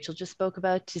that Rachel just spoke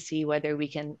about to see whether we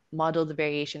can model the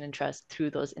variation in trust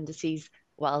through those indices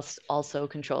whilst also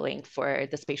controlling for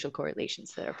the spatial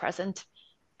correlations that are present.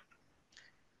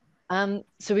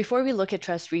 So before we look at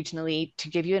trust regionally, to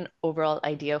give you an overall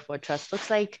idea of what trust looks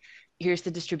like, here's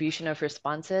the distribution of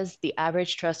responses. The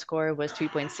average trust score was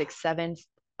 3.67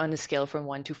 on a scale from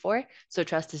 1 to 4. So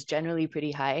trust is generally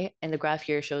pretty high. And the graph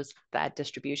here shows that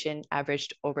distribution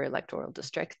averaged over electoral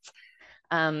districts.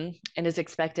 And as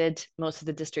expected, most of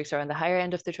the districts are on the higher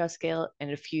end of the trust scale,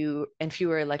 and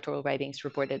fewer electoral ridings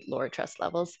reported lower trust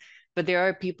levels. But there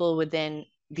are people within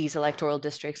these electoral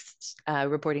districts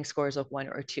reporting scores of 1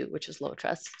 or 2, which is low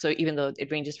trust. So even though it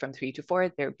ranges from 3 to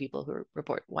 4, there are people who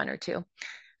report 1 or 2.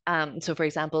 So for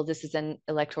example, this is an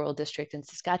electoral district in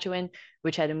Saskatchewan,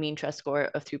 which had a mean trust score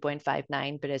of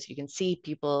 3.59. But as you can see,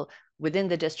 people within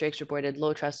the districts reported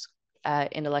low trust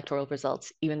in electoral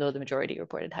results, even though the majority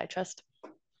reported high trust.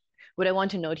 What I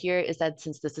want to note here is that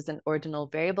since this is an ordinal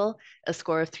variable, a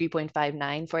score of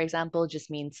 3.59, for example, just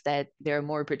means that there are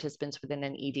more participants within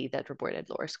an ED that reported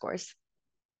lower scores.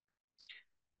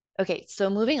 Okay, so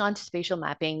moving on to spatial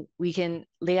mapping, we can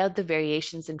lay out the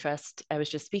variations in trust I was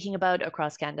just speaking about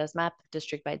across Canada's map,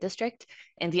 district by district.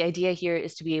 And the idea here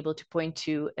is to be able to point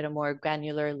to at a more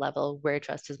granular level where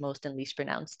trust is most and least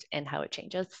pronounced and how it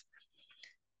changes.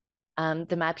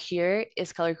 The map here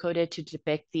is color-coded to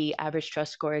depict the average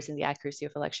trust scores and the accuracy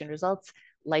of election results.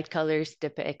 Light colors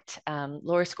depict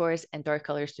lower scores and dark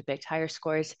colors depict higher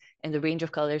scores. And the range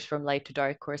of colors from light to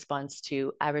dark corresponds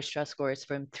to average trust scores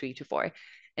from 3 to 4.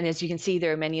 And as you can see,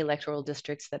 there are many electoral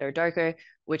districts that are darker,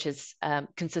 which is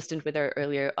consistent with our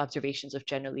earlier observations of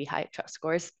generally high trust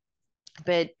scores.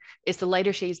 But it's the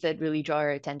lighter shades that really draw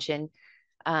our attention.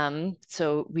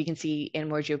 So we can see in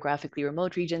more geographically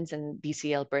remote regions in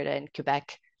BC, Alberta, and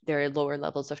Quebec, there are lower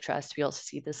levels of trust. We also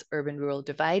see this urban-rural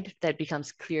divide that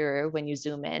becomes clearer when you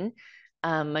zoom in.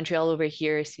 Montreal over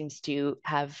here seems to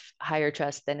have higher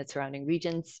trust than its surrounding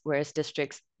regions, whereas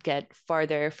districts get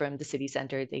farther from the city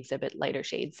center, they exhibit lighter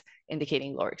shades,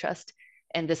 indicating lower trust.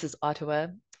 And this is Ottawa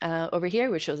over here,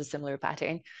 which shows a similar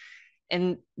pattern.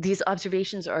 And these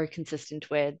observations are consistent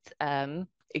with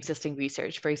existing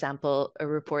research. For example, a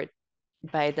report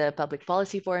by the Public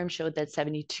Policy Forum showed that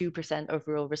 72% of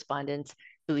rural respondents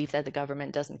believe that the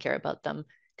government doesn't care about them,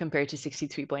 compared to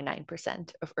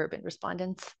 63.9% of urban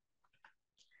respondents.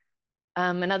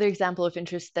 Another example of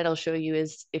interest that I'll show you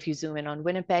is if you zoom in on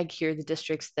Winnipeg, here the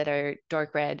districts that are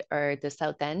dark red are the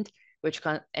South End,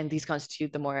 and these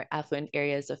constitute the more affluent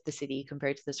areas of the city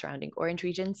compared to the surrounding orange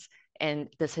regions. And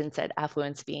this hints at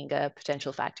affluence being a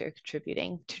potential factor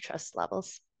contributing to trust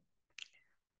levels.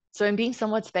 So I'm being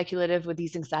somewhat speculative with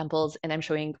these examples, and I'm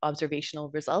showing observational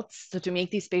results. So to make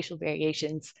these spatial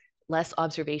variations less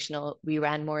observational, we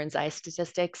ran Moran's eye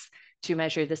statistics to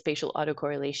measure the spatial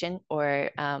autocorrelation, or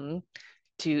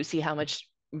to see how much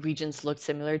regions looked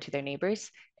similar to their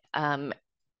neighbors,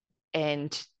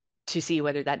 and to see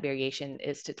whether that variation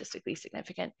is statistically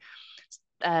significant.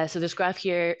 So this graph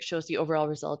here shows the overall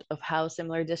result of how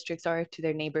similar districts are to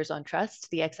their neighbors on trust.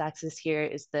 The x-axis here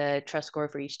is the trust score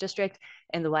for each district,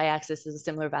 and the y-axis is a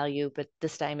similar value, but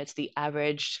this time it's the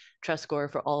average trust score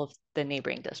for all of the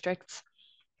neighboring districts.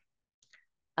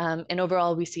 And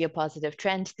overall, we see a positive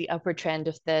trend. The upward trend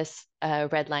of this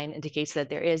red line indicates that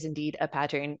there is indeed a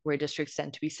pattern where districts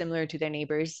tend to be similar to their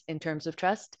neighbors in terms of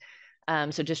trust.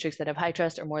 So districts that have high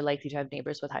trust are more likely to have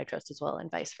neighbors with high trust as well,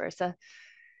 and vice versa.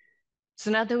 So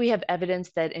now that we have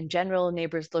evidence that in general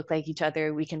neighbors look like each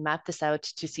other, we can map this out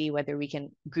to see whether we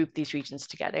can group these regions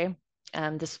together.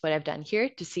 This is what I've done here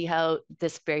to see how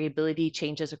this variability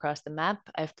changes across the map.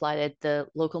 I've plotted the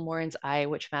local Moran's eye,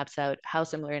 which maps out how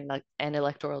similar an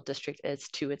electoral district is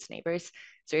to its neighbors.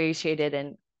 So areas shaded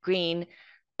in green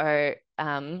are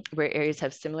where areas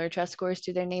have similar trust scores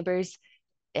to their neighbors,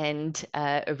 and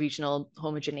a regional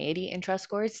homogeneity in trust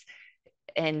scores.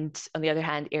 And on the other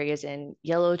hand, areas in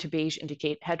yellow to beige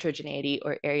indicate heterogeneity,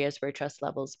 or areas where trust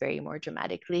levels vary more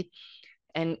dramatically.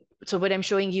 And so what I'm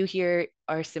showing you here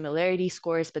are similarity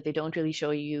scores, but they don't really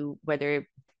show you whether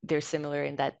they're similar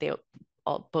in that they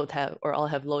both have or all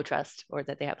have low trust, or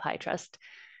that they have high trust.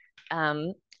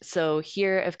 So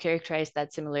here I've characterized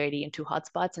that similarity into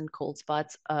hotspots and cold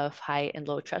spots of high and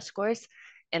low trust scores.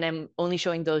 And I'm only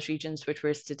showing those regions which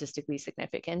were statistically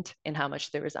significant in how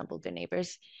much they resembled their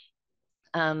neighbors.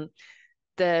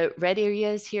 The red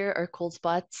areas here are cold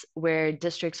spots where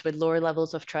districts with lower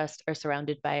levels of trust are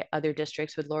surrounded by other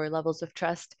districts with lower levels of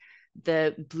trust.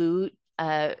 The blue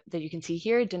that you can see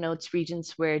here denotes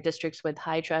regions where districts with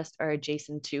high trust are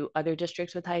adjacent to other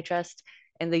districts with high trust.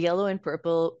 And the yellow and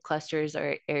purple clusters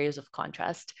are areas of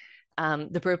contrast.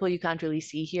 The purple you can't really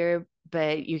see here,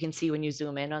 but you can see when you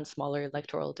zoom in on smaller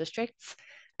electoral districts.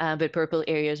 But purple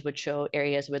areas would show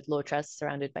areas with low trust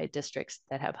surrounded by districts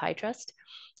that have high trust.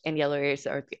 And yellow areas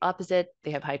are the opposite.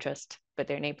 They have high trust, but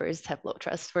their neighbors have low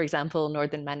trust. For example,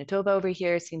 northern Manitoba over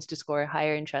here seems to score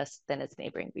higher in trust than its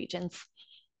neighboring regions.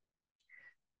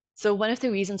 So one of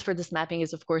the reasons for this mapping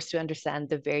is, of course, to understand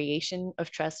the variation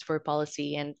of trust for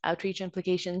policy and outreach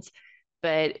implications,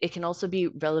 but it can also be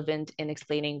relevant in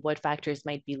explaining what factors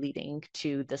might be leading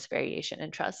to this variation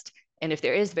in trust. And if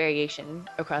there is variation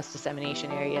across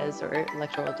dissemination areas or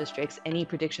electoral districts, any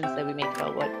predictions that we make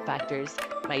about what factors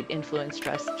might influence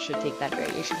trust should take that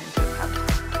variation into account.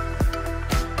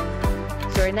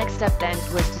 So our next step then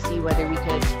was to see whether we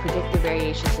could predict the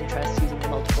variations in trust using the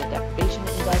multiple deprivation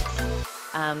index.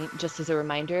 Just as a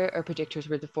reminder, our predictors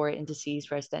were the 4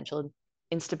 indices: residential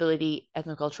instability,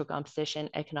 ethnocultural composition,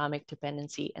 economic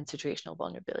dependency, and situational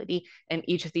vulnerability. And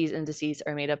each of these indices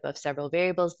are made up of several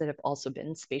variables that have also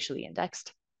been spatially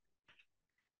indexed.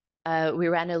 We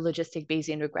ran a logistic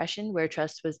Bayesian regression where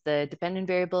trust was the dependent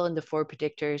variable and the 4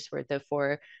 predictors were the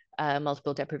 4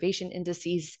 multiple deprivation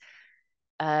indices.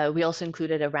 We also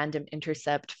included a random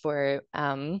intercept for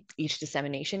each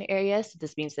dissemination area. So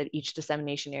this means that each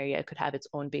dissemination area could have its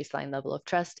own baseline level of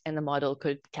trust, and the model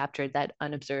could capture that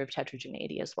unobserved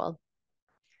heterogeneity as well.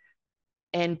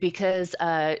 And because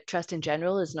trust in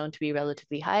general is known to be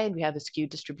relatively high, and we have a skewed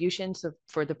distribution. So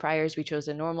for the priors, we chose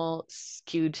a normal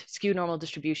skewed normal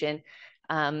distribution,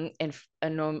 and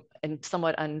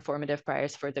somewhat uninformative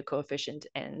priors for the coefficient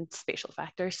and spatial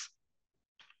factors.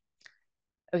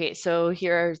 Okay, so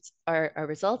here are our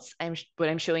results. What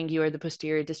I'm showing you are the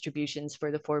posterior distributions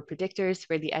for the 4 predictors,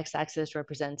 where the x-axis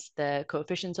represents the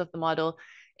coefficients of the model,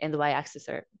 and the y-axis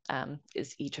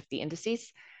is each of the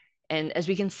indices. And as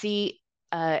we can see,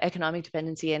 economic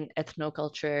dependency and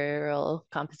ethnocultural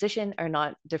composition are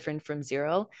not different from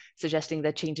 0, suggesting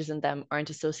that changes in them aren't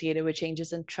associated with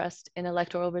changes in trust in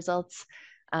electoral results.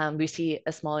 We see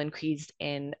a small increase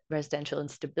in residential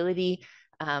instability.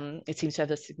 It seems to have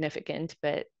a significant,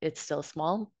 but it's still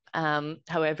small.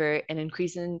 However, an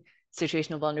increase in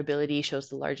situational vulnerability shows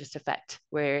the largest effect,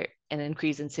 where an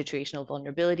increase in situational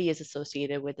vulnerability is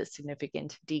associated with a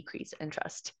significant decrease in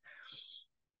trust.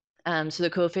 So the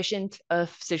coefficient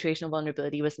of situational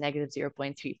vulnerability was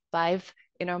 -0.35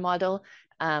 in our model.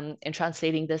 And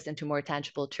translating this into more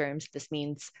tangible terms, this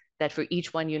means that for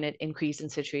each 1 unit increase in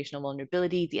situational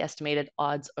vulnerability, the estimated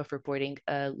odds of reporting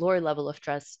a lower level of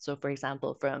trust, so for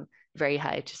example, from very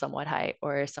high to somewhat high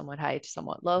or somewhat high to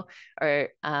somewhat low, are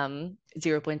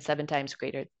 0.7 times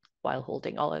greater while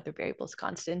holding all other variables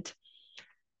constant.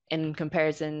 In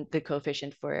comparison, the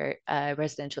coefficient for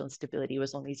residential instability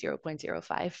was only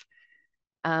 0.05.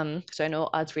 So I know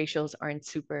odds ratios aren't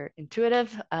super intuitive.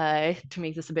 To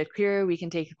make this a bit clearer, we can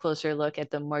take a closer look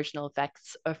at the marginal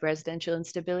effects of residential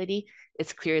instability.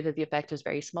 It's clear that the effect is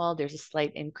very small. There's a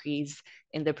slight increase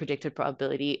in the predicted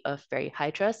probability of very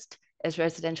high trust as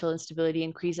residential instability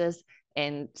increases,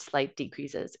 and slight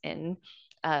decreases in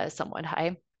somewhat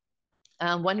high.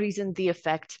 One reason the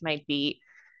effect might be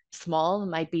small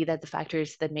might be that the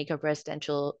factors that make up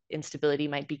residential instability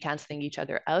might be canceling each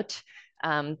other out.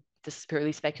 This is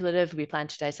purely speculative. We plan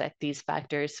to dissect these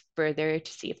factors further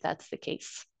to see if that's the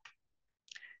case.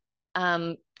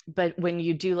 But when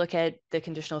you do look at the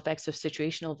conditional effects of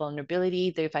situational vulnerability,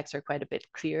 the effects are quite a bit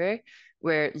clearer,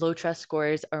 where low trust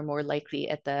scores are more likely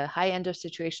at the high end of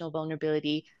situational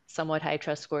vulnerability. Somewhat high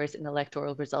trust scores in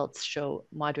electoral results show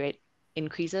moderate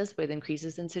increases with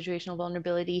increases in situational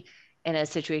vulnerability. And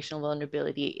as situational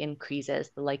vulnerability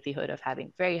increases, the likelihood of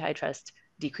having very high trust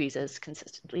decreases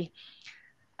consistently.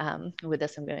 With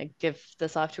this, I'm going to give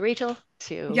this off to Rachel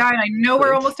to. Yeah, I know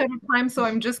we're almost out of time, so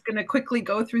I'm just going to quickly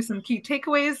go through some key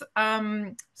takeaways.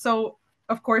 So,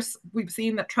 of course, we've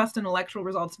seen that trust in electoral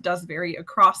results does vary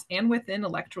across and within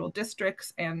electoral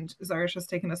districts, and Zarish has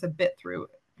taken us a bit through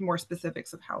more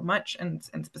specifics of how much and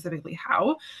specifically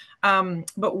how.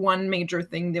 But one major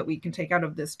thing that we can take out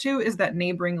of this too is that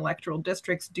neighboring electoral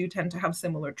districts do tend to have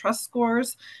similar trust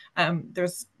scores.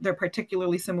 They're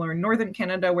particularly similar in Northern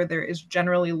Canada, where there is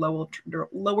generally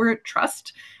lower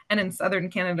trust, and in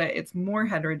Southern Canada, it's more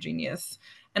heterogeneous,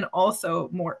 and also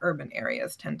more urban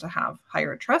areas tend to have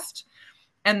higher trust.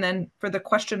 And then for the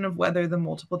question of whether the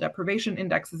multiple deprivation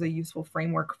index is a useful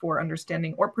framework for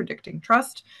understanding or predicting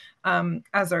trust,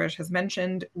 as Zarish has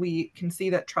mentioned, we can see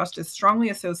that trust is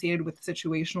strongly associated with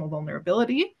situational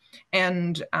vulnerability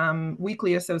and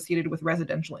weakly associated with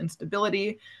residential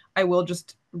instability. I will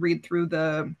just read through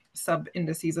the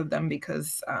sub-indices of them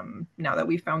because now that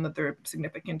we've found that they're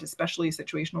significant, especially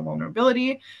situational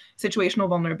vulnerability. Situational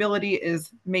vulnerability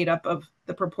is made up of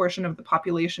the proportion of the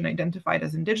population identified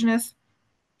as Indigenous,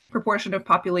 proportion of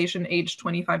population aged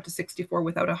 25 to 64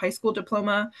 without a high school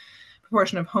diploma,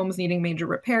 proportion of homes needing major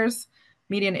repairs,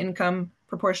 median income,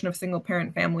 proportion of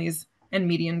single-parent families, and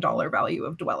median dollar value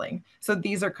of dwelling. So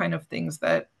these are kind of things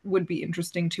that would be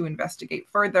interesting to investigate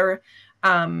further.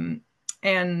 And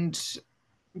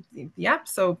yeah,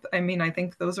 so I mean, I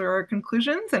think those are our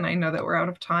conclusions, and I know that we're out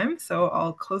of time, so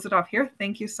I'll close it off here.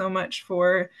 Thank you so much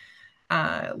for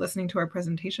listening to our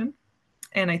presentation.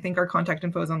 And I think our contact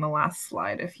info is on the last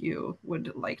slide if you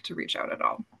would like to reach out at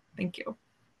all. Thank you.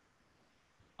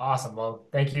 Awesome. Well,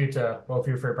 thank you to both of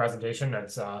you for your presentation.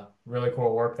 It's really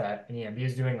cool work that NEMB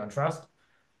is doing on trust.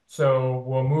 So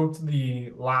we'll move to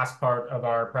the last part of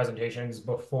our presentations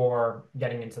before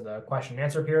getting into the question and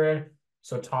answer period.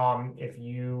 So Tom, if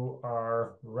you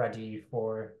are ready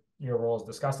for your role as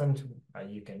discussant,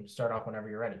 you can start off whenever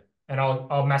you're ready. And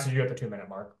I'll message you at the 2-minute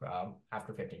mark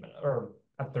after 15 minutes or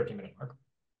at the 13-minute mark.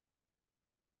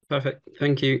 Perfect.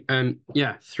 Thank you.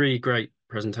 Yeah, 3 great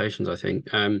presentations, I think.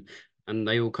 And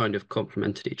they all kind of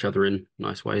complemented each other in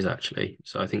nice ways, actually.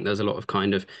 So I think there's a lot of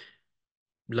kind of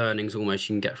learnings almost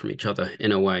you can get from each other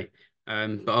in a way.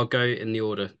 But I'll go in the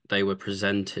order they were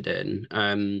presented in.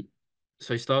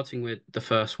 So starting with the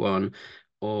first one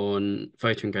on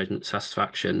voter engagement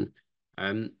satisfaction,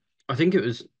 I think it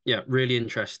was, yeah, really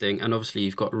interesting. And obviously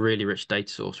you've got a really rich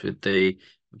data source with the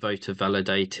voter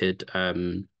validated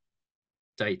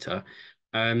data.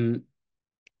 And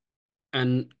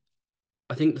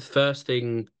I think the first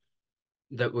thing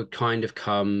that would kind of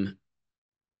came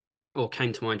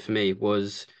to mind for me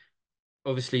was,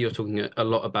 obviously you're talking a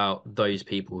lot about those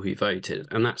people who voted,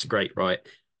 and that's great, right?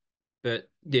 But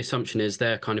the assumption is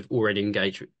they're kind of already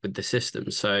engaged with the system.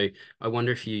 So I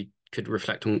wonder if you could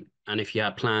reflect on, and if you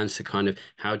had plans to kind of,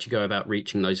 how do you go about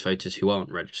reaching those voters who aren't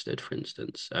registered, for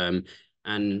instance?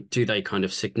 And do they kind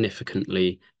of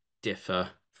significantly differ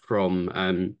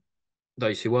from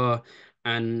those who are?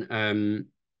 And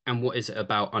what is it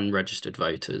about unregistered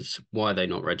voters? Why are they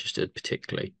not registered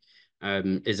particularly?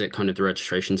 Is it kind of the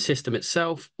registration system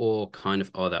itself, or kind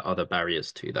of are there other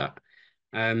barriers to that?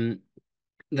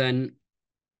 Then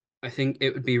I think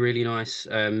it would be really nice,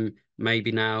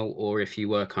 maybe now, or if you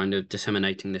were kind of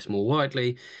disseminating this more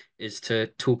widely, is to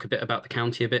talk a bit about the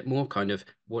county a bit more. Kind of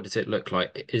what does it look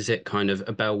like? Is it kind of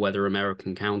a bellwether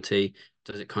American county?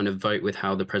 Does it kind of vote with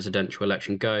how the presidential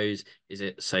election goes? Is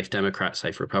it safe Democrat,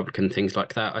 safe Republican, things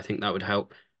like that? I think that would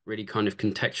help really kind of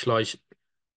contextualize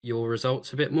your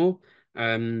results a bit more.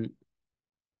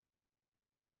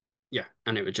 Yeah,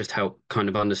 and it would just help kind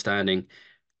of understanding,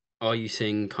 are you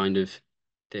seeing kind of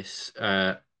this,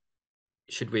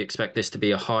 should we expect this to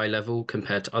be a high level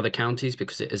compared to other counties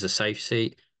because it is a safe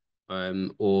seat?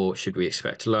 Or should we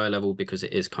expect a lower level because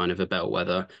it is kind of a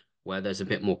bellwether where there's a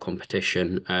bit more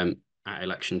competition at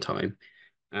election time?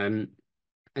 And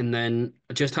then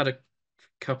I just had a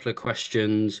couple of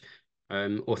questions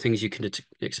or things you could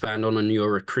expand on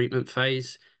your recruitment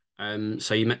phase.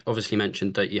 So you obviously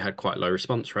mentioned that you had quite a low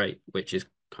response rate, which is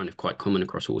kind of quite common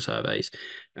across all surveys.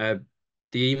 The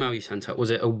email you sent out, was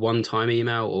it a one-time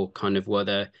email, or kind of were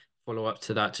there follow-up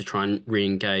to that to try and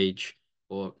re-engage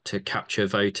or to capture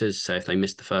voters, say if they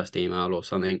missed the first email or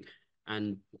something?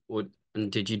 And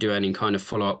did you do any kind of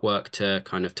follow-up work to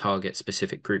kind of target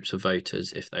specific groups of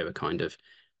voters if they were kind of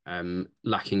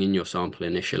lacking in your sample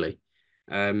initially?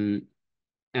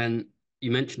 And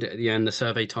you mentioned it at the end, the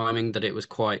survey timing, that it was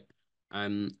quite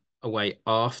away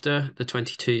after the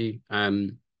 22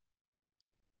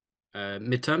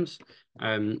 midterms.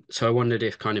 So I wondered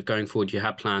if kind of going forward you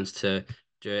had plans to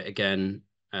do it again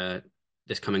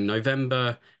this coming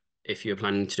November, if you're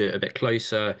planning to do it a bit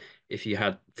closer, if you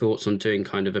had thoughts on doing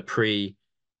kind of a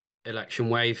pre-election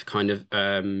wave, kind of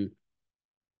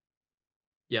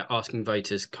asking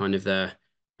voters kind of their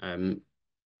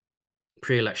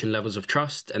pre-election levels of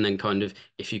trust, and then kind of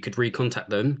if you could recontact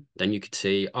them, then you could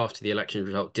see after the election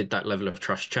result, did that level of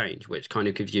trust change, which kind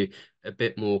of gives you a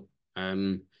bit more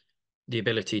the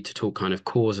ability to talk kind of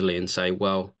causally and say,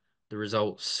 well, the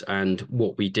results and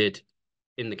what we did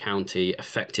in the county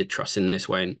affected trust in this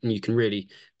way. And you can really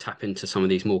tap into some of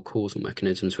these more causal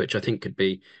mechanisms, which I think could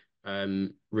be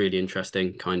really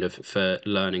interesting kind of for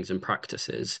learnings and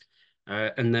practices.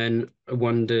 And then I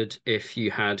wondered if you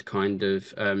had kind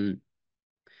of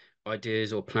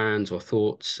ideas or plans or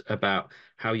thoughts about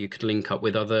how you could link up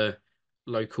with other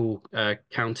local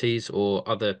counties or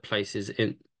other places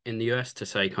in the US to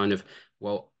say kind of,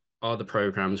 well, are the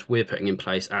programs we're putting in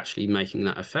place actually making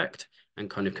that effect, and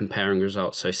kind of comparing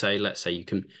results? So say, let's say you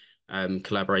can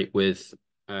collaborate with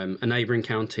a neighboring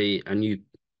county and you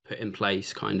put in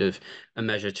place kind of a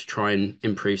measure to try and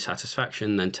improve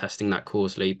satisfaction, then testing that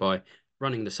causally by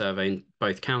running the survey in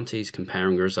both counties,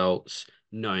 comparing results,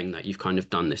 knowing that you've kind of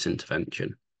done this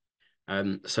intervention.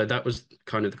 So that was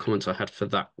kind of the comments I had for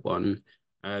that one.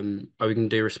 Are we going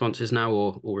to do responses now,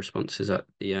 or responses at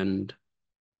the end?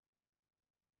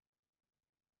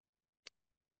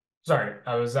 Sorry,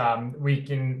 I was we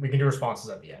can do responses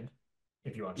at the end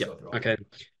if you want to go through all. Okay.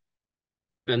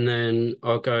 And then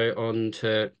I'll go on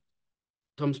to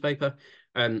Tom's paper.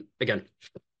 Again,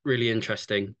 really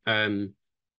interesting. And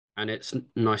it's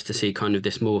nice to see kind of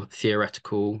this more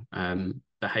theoretical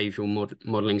behavioral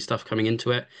modeling stuff coming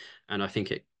into it. And I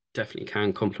think it definitely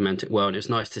can complement it well. And it's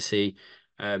nice to see,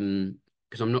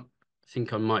 because I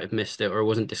think I might have missed it, or it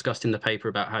wasn't discussed in the paper,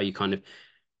 about how you kind of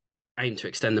aim to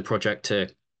extend the project to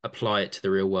apply it to the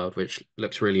real world, which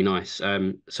looks really nice.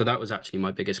 So that was actually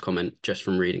my biggest comment just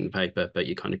from reading the paper, but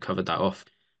you kind of covered that off,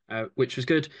 which was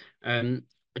good. I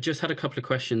just had a couple of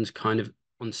questions kind of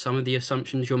on some of the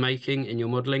assumptions you're making in your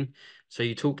modeling. So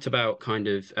you talked about kind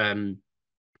of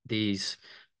these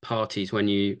parties, when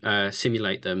you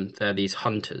simulate them, they're these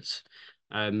hunters.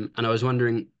 And I was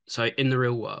wondering, so in the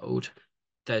real world,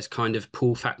 there's kind of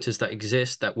pull factors that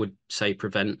exist that would, say,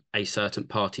 prevent a certain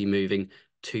party moving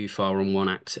too far on one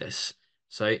axis.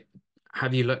 So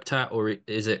have you looked at, or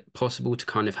is it possible to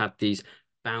kind of have these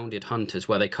bounded hunters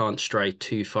where they can't stray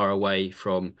too far away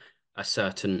from a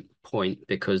certain point,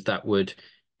 because that would,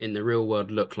 in the real world,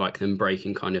 look like them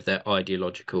breaking kind of their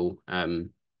ideological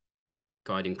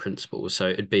guiding principles? So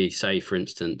it'd be, say, for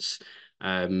instance,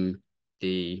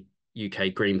 the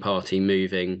UK Green Party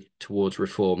moving towards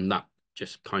reform, that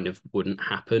just kind of wouldn't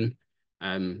happen.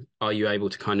 Are you able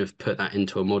to kind of put that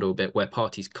into a model bit where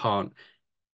parties can't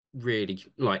really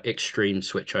like extreme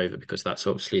switch over, because that's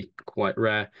obviously quite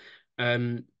rare?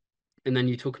 And then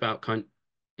you talk about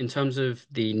in terms of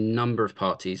the number of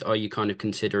parties, are you kind of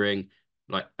considering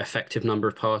like effective number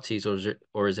of parties,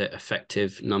 or is it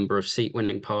effective number of seat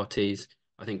winning parties?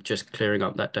 I think just clearing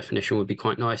up that definition would be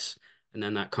quite nice, and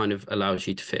then that kind of allows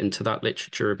you to fit into that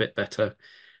literature a bit better.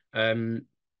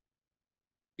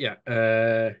 Yeah.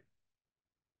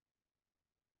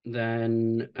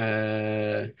 Then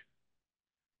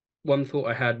one thought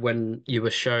I had when you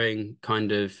were showing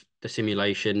kind of the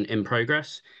simulation in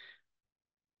progress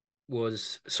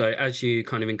was, so as you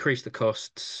kind of increase the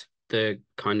costs, the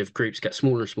kind of groups get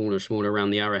smaller and smaller and smaller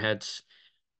around the arrowheads.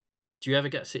 Do you ever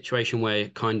get a situation where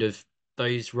kind of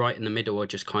those right in the middle are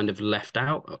just kind of left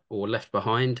out or left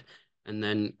behind? And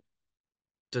then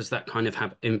does that kind of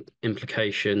have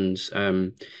implications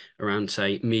around,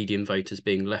 say, median voters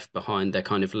being left behind? They're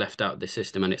kind of left out of the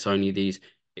system, and it's only these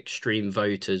extreme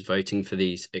voters voting for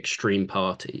these extreme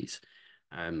parties,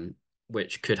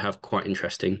 which could have quite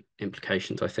interesting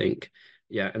implications, I think.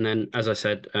 Yeah, and then, as I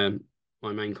said,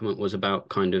 my main comment was about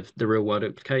kind of the real world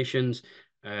implications.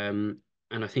 And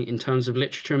I think in terms of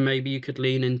literature, maybe you could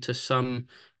lean into some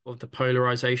of the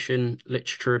polarization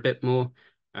literature a bit more.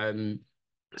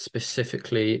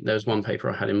 Specifically, there's one paper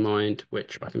I had in mind,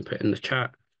 which I can put in the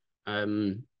chat,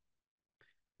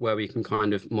 where we can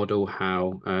kind of model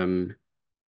how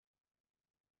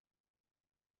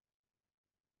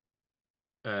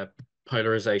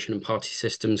polarization and party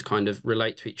systems kind of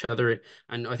relate to each other.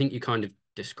 And I think you kind of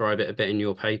describe it a bit in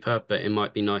your paper, but it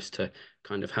might be nice to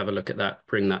kind of have a look at that,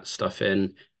 bring that stuff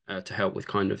in to help with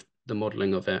kind of the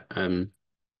modeling of it. And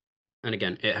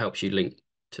again, it helps you link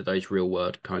to those real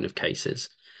world kind of cases.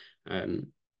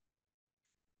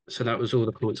 So that was all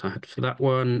the comments I had for that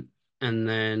one. And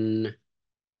then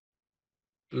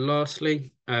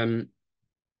lastly,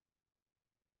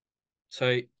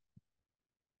 so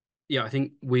yeah, I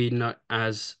think we know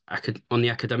as on the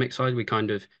academic side, we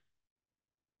kind of,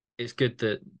 it's good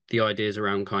that the ideas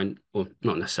around or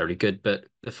not necessarily good, but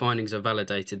the findings are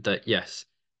validated that yes,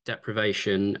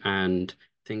 deprivation and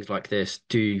things like this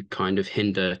do kind of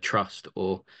hinder trust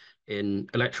or in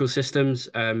electoral systems.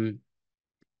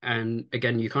 And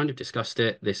again, you kind of discussed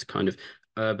it, this kind of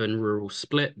urban-rural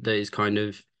split that is kind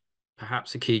of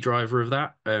perhaps a key driver of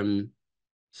that.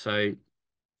 So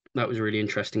that was really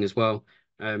interesting as well.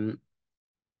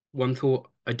 One thought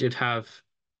I did have,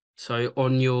 so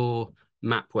on your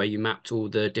map where you mapped all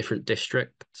the different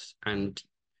districts and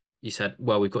you said,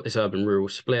 well, we've got this urban-rural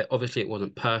split. Obviously, it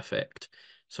wasn't perfect.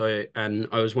 So, and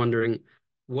I was wondering,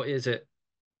 what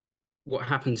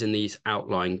happens in these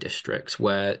outlying districts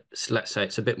where, let's say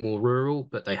it's a bit more rural,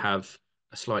 but they have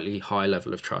a slightly high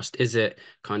level of trust? Is it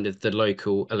kind of the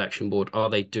local election board? Are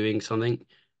they doing something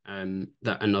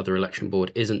that another election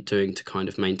board isn't doing to kind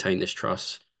of maintain this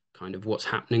trust? Kind of what's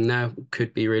happening there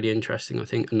could be really interesting, I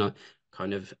think. And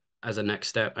kind of as a next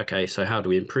step, okay, so how do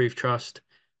we improve trust?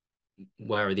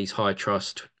 Where are these high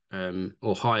trust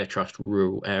or higher trust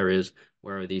rural areas?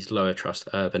 Where are these lower trust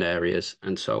urban areas,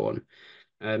 and so on?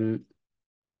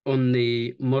 On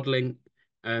the modeling,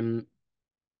 I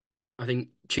think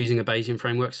choosing a Bayesian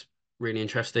framework's really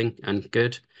interesting and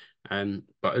good. But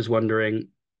I was wondering,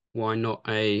 why not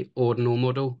a ordinal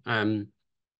model?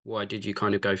 Why did you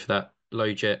kind of go for that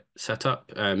logit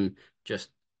setup? Just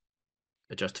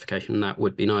a justification on that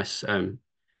would be nice.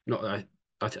 Not that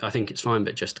I think it's fine,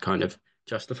 but just to kind of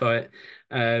justify it.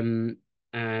 And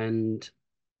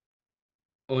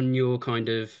on your kind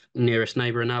of nearest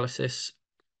neighbor analysis,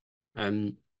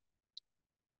 again,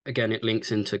 it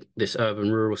links into this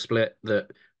urban-rural split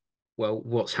that, well,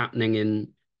 what's happening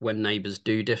when neighbours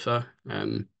do differ,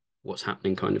 what's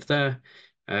happening kind of there.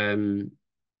 And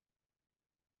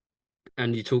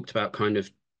you talked about kind of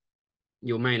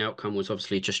your main outcome was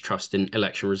obviously just trust in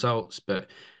election results, but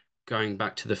going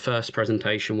back to the first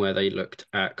presentation where they looked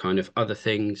at kind of other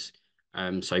things,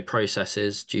 so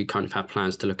processes, do you kind of have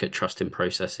plans to look at trust in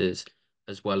processes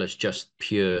as well as just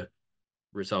pure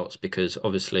results? Because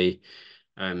obviously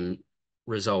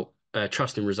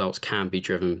trust in results can be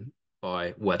driven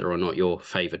by whether or not your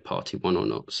favoured party won or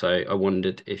not. So I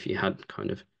wondered if you had kind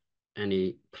of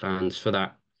any plans for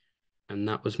that. And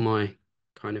that was my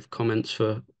kind of comments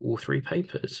for all three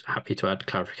papers. Happy to add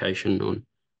clarification on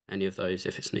any of those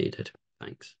if it's needed.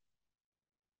 Thanks.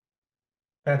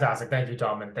 Fantastic. Thank you,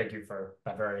 Tom, and thank you for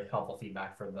that very helpful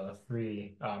feedback for the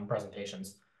three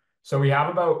presentations. So we have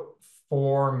about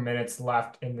 4 minutes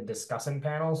left in the discussant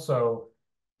panel. So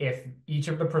if each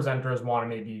of the presenters want to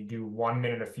maybe do 1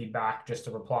 minute of feedback just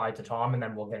to reply to Tom, and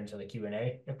then we'll get into the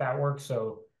Q&A if that works.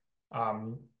 So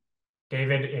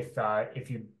David,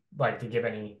 if you'd like to give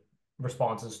any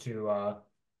responses to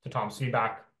Tom's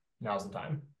feedback, now's the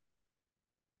time.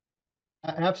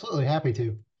 Absolutely, happy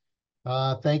to.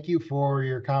 Thank you for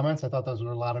your comments. I thought those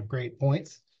were a lot of great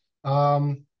points.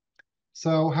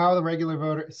 So how the regular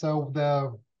voter, so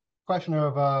the question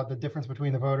of the difference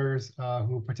between the voters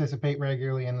who participate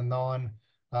regularly and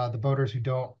the voters who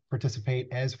don't participate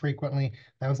as frequently,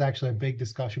 that was actually a big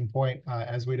discussion point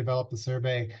as we developed the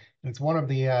survey. And it's one of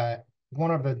the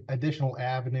the additional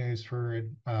avenues for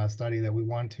a study that we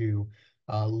want to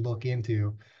look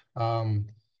into.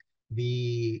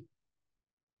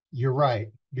 You're right,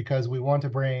 because we want to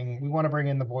bring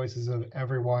in the voices of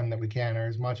everyone that we can, or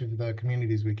as much of the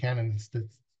community as we can,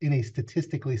 in a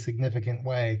statistically significant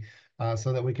way,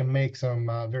 so that we can make some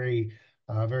very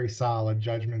solid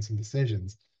judgments and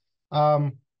decisions.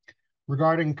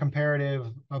 Regarding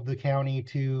comparative of the county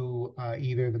to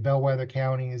either the bellwether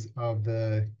counties of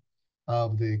the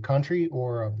country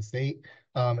or of the state,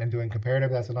 and doing comparative,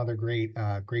 that's another great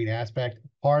aspect.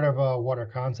 Part of what our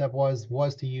concept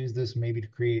was to use this maybe to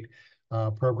create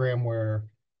a program where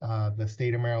the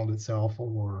state of Maryland itself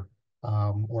or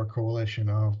a coalition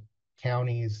of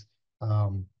counties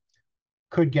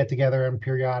could get together and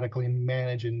periodically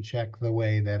manage and check the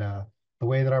way that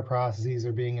our processes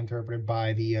are being interpreted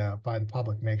by the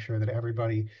public. Make sure that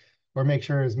everybody, or make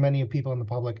sure as many people in the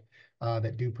public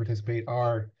that do participate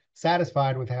are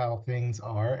satisfied with how things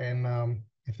are, and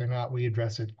if they're not, we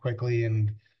address it quickly, and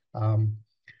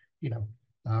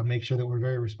make sure that we're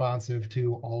very responsive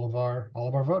to all of our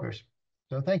voters.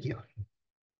 So thank you.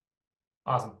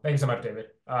 Awesome. Thank you so much, David.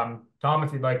 Tom,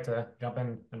 if you'd like to jump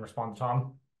in and respond to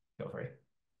Tom, feel free.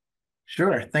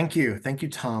 Sure. Thank you,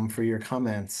 Tom, for your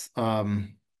comments. A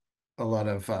lot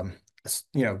of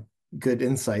good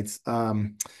insights.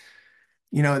 The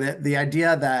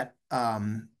idea that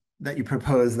that you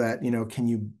propose, that can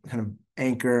you kind of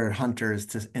anchor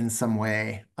hunters in some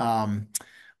way?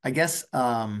 I guess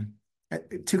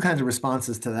two kinds of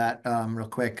responses to that real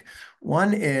quick.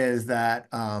 One is that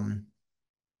one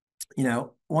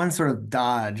sort of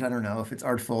dodge, I don't know if it's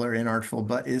artful or inartful,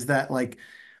 but is that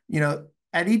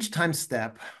at each time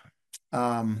step,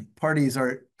 parties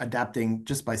are adapting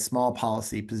just by small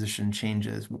policy position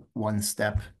changes, one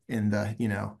step in the,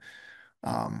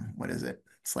 what is it?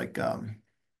 It's like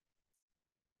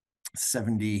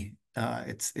 70,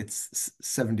 it's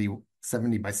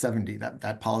 70 by 70,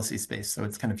 that policy space. So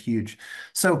it's kind of huge.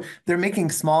 So they're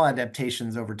making small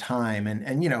adaptations over time,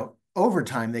 and over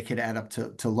time they could add up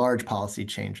to large policy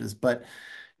changes. But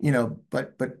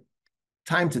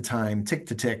time to time, tick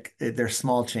to tick, they're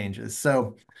small changes.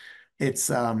 So it's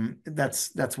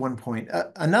that's one point.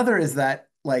 Another is that,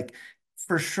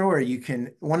 for sure, you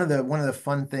can, one of the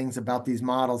fun things about these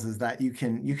models is that you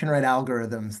can write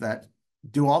algorithms that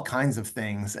do all kinds of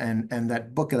things, and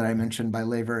that book that I mentioned by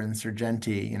Valere and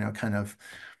Sargenti, kind of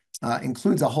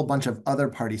includes a whole bunch of other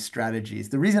party strategies.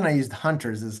 The reason I used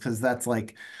hunters is because that's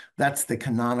the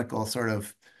canonical sort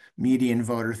of median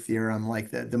voter theorem,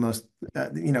 the most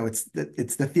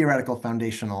it's the theoretical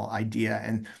foundational idea,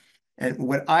 and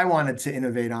what I wanted to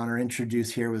innovate on or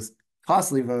introduce here was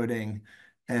costly voting,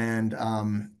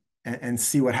 and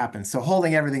see what happens. So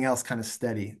holding everything else kind of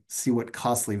steady, see what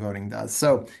costly voting does.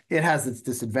 So it has its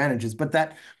disadvantages, but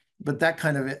that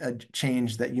kind of a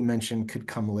change that you mentioned could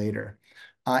come later.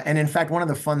 And in fact, one of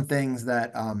the fun things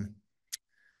that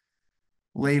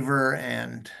Laver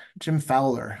and Jim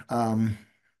Fowler,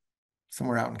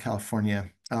 somewhere out in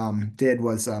California, did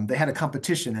was they had a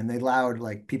competition, and they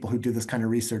allowed people who do this kind of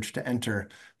research to enter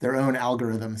their own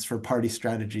algorithms for party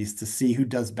strategies to see who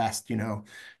does best,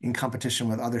 in competition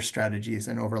with other strategies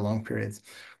and over long periods.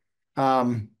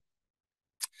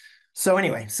 So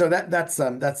anyway, so that's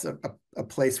a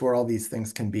place where all these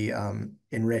things can be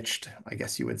enriched, I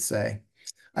guess you would say.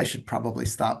 I should probably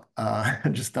stop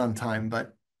just on time,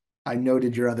 but I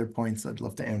noted your other points. I'd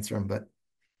love to answer them, but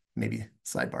maybe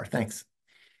sidebar. Thanks.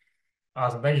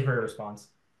 Awesome. Thank you for your response.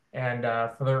 And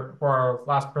for our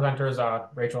last presenters,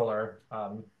 Rachel or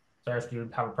Zarish, do you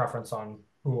have a preference on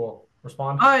who will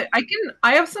respond? I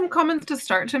have some comments to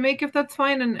start to make, if that's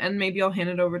fine, and maybe I'll hand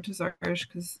it over to Zarish,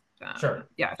 because sure.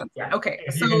 Yeah. Okay.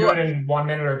 If you can do it in 1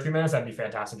 minute or 2 minutes, that'd be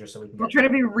fantastic, just so we can. I'll try to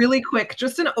be really quick.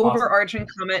 Just an overarching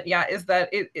comment, is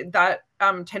that that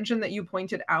tension that you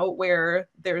pointed out, where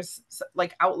there's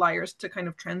outliers to kind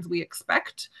of trends we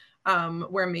expect,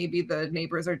 where maybe the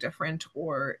neighbors are different,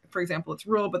 or for example, it's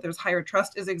rural, but there's higher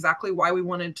trust, is exactly why we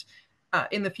wanted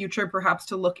in the future perhaps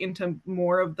to look into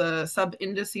more of the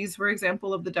sub-indices, for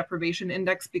example, of the deprivation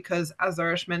index, because as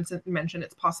Zarish mentioned,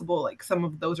 it's possible some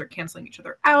of those are canceling each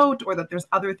other out, or that there's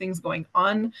other things going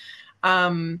on.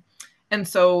 And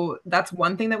so that's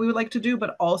one thing that we would like to do,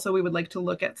 but also we would like to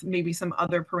look at maybe some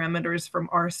other parameters from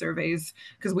our surveys,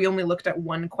 because we only looked at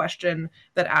one question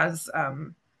that, as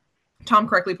Tom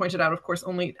correctly pointed out, of course,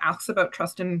 only asks about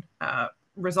trust in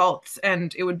results.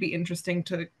 And it would be interesting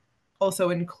to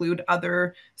also include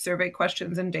other survey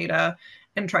questions and data,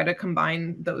 and try to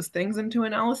combine those things into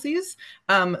analyses.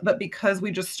 But because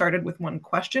we just started with one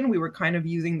question, we were kind of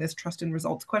using this trust in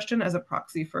results question as a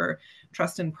proxy for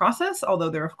trust in process, although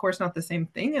they're of course not the same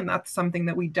thing. And that's something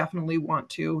that we definitely want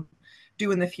to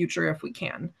do in the future if we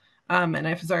can. And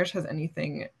if Zarish has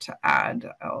anything to add,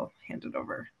 I'll hand it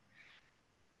over.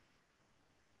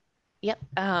 Yep.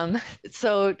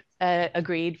 So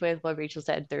agreed with what Rachel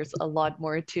said. There's a lot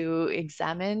more to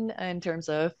examine in terms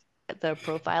of the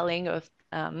profiling of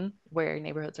where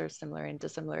neighborhoods are similar and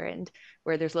dissimilar and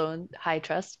where there's low and high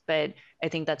trust. But I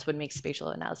think that's what makes spatial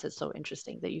analysis so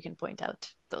interesting, that you can point out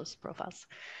those profiles.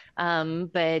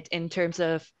 But in terms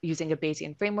of using a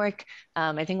Bayesian framework,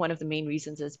 I think one of the main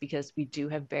reasons is because we do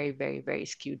have very, very, very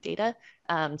skewed data.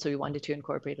 So we wanted to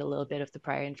incorporate a little bit of the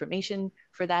prior information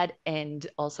for that. And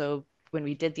also, when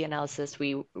we did the analysis,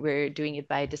 we were doing it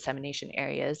by dissemination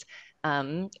areas.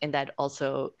 And that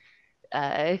also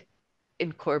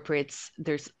incorporates,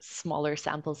 there's smaller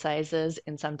sample sizes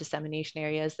in some dissemination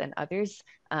areas than others.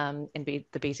 And the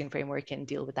Bayesian framework can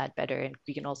deal with that better. And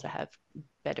we can also have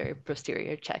better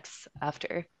posterior checks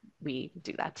after we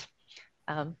do that.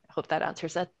 I hope that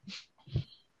answers it.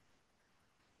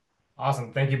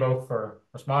 Awesome. Thank you both for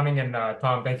responding. And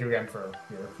Tom, thank you again for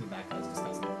your feedback. That was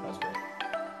discussing.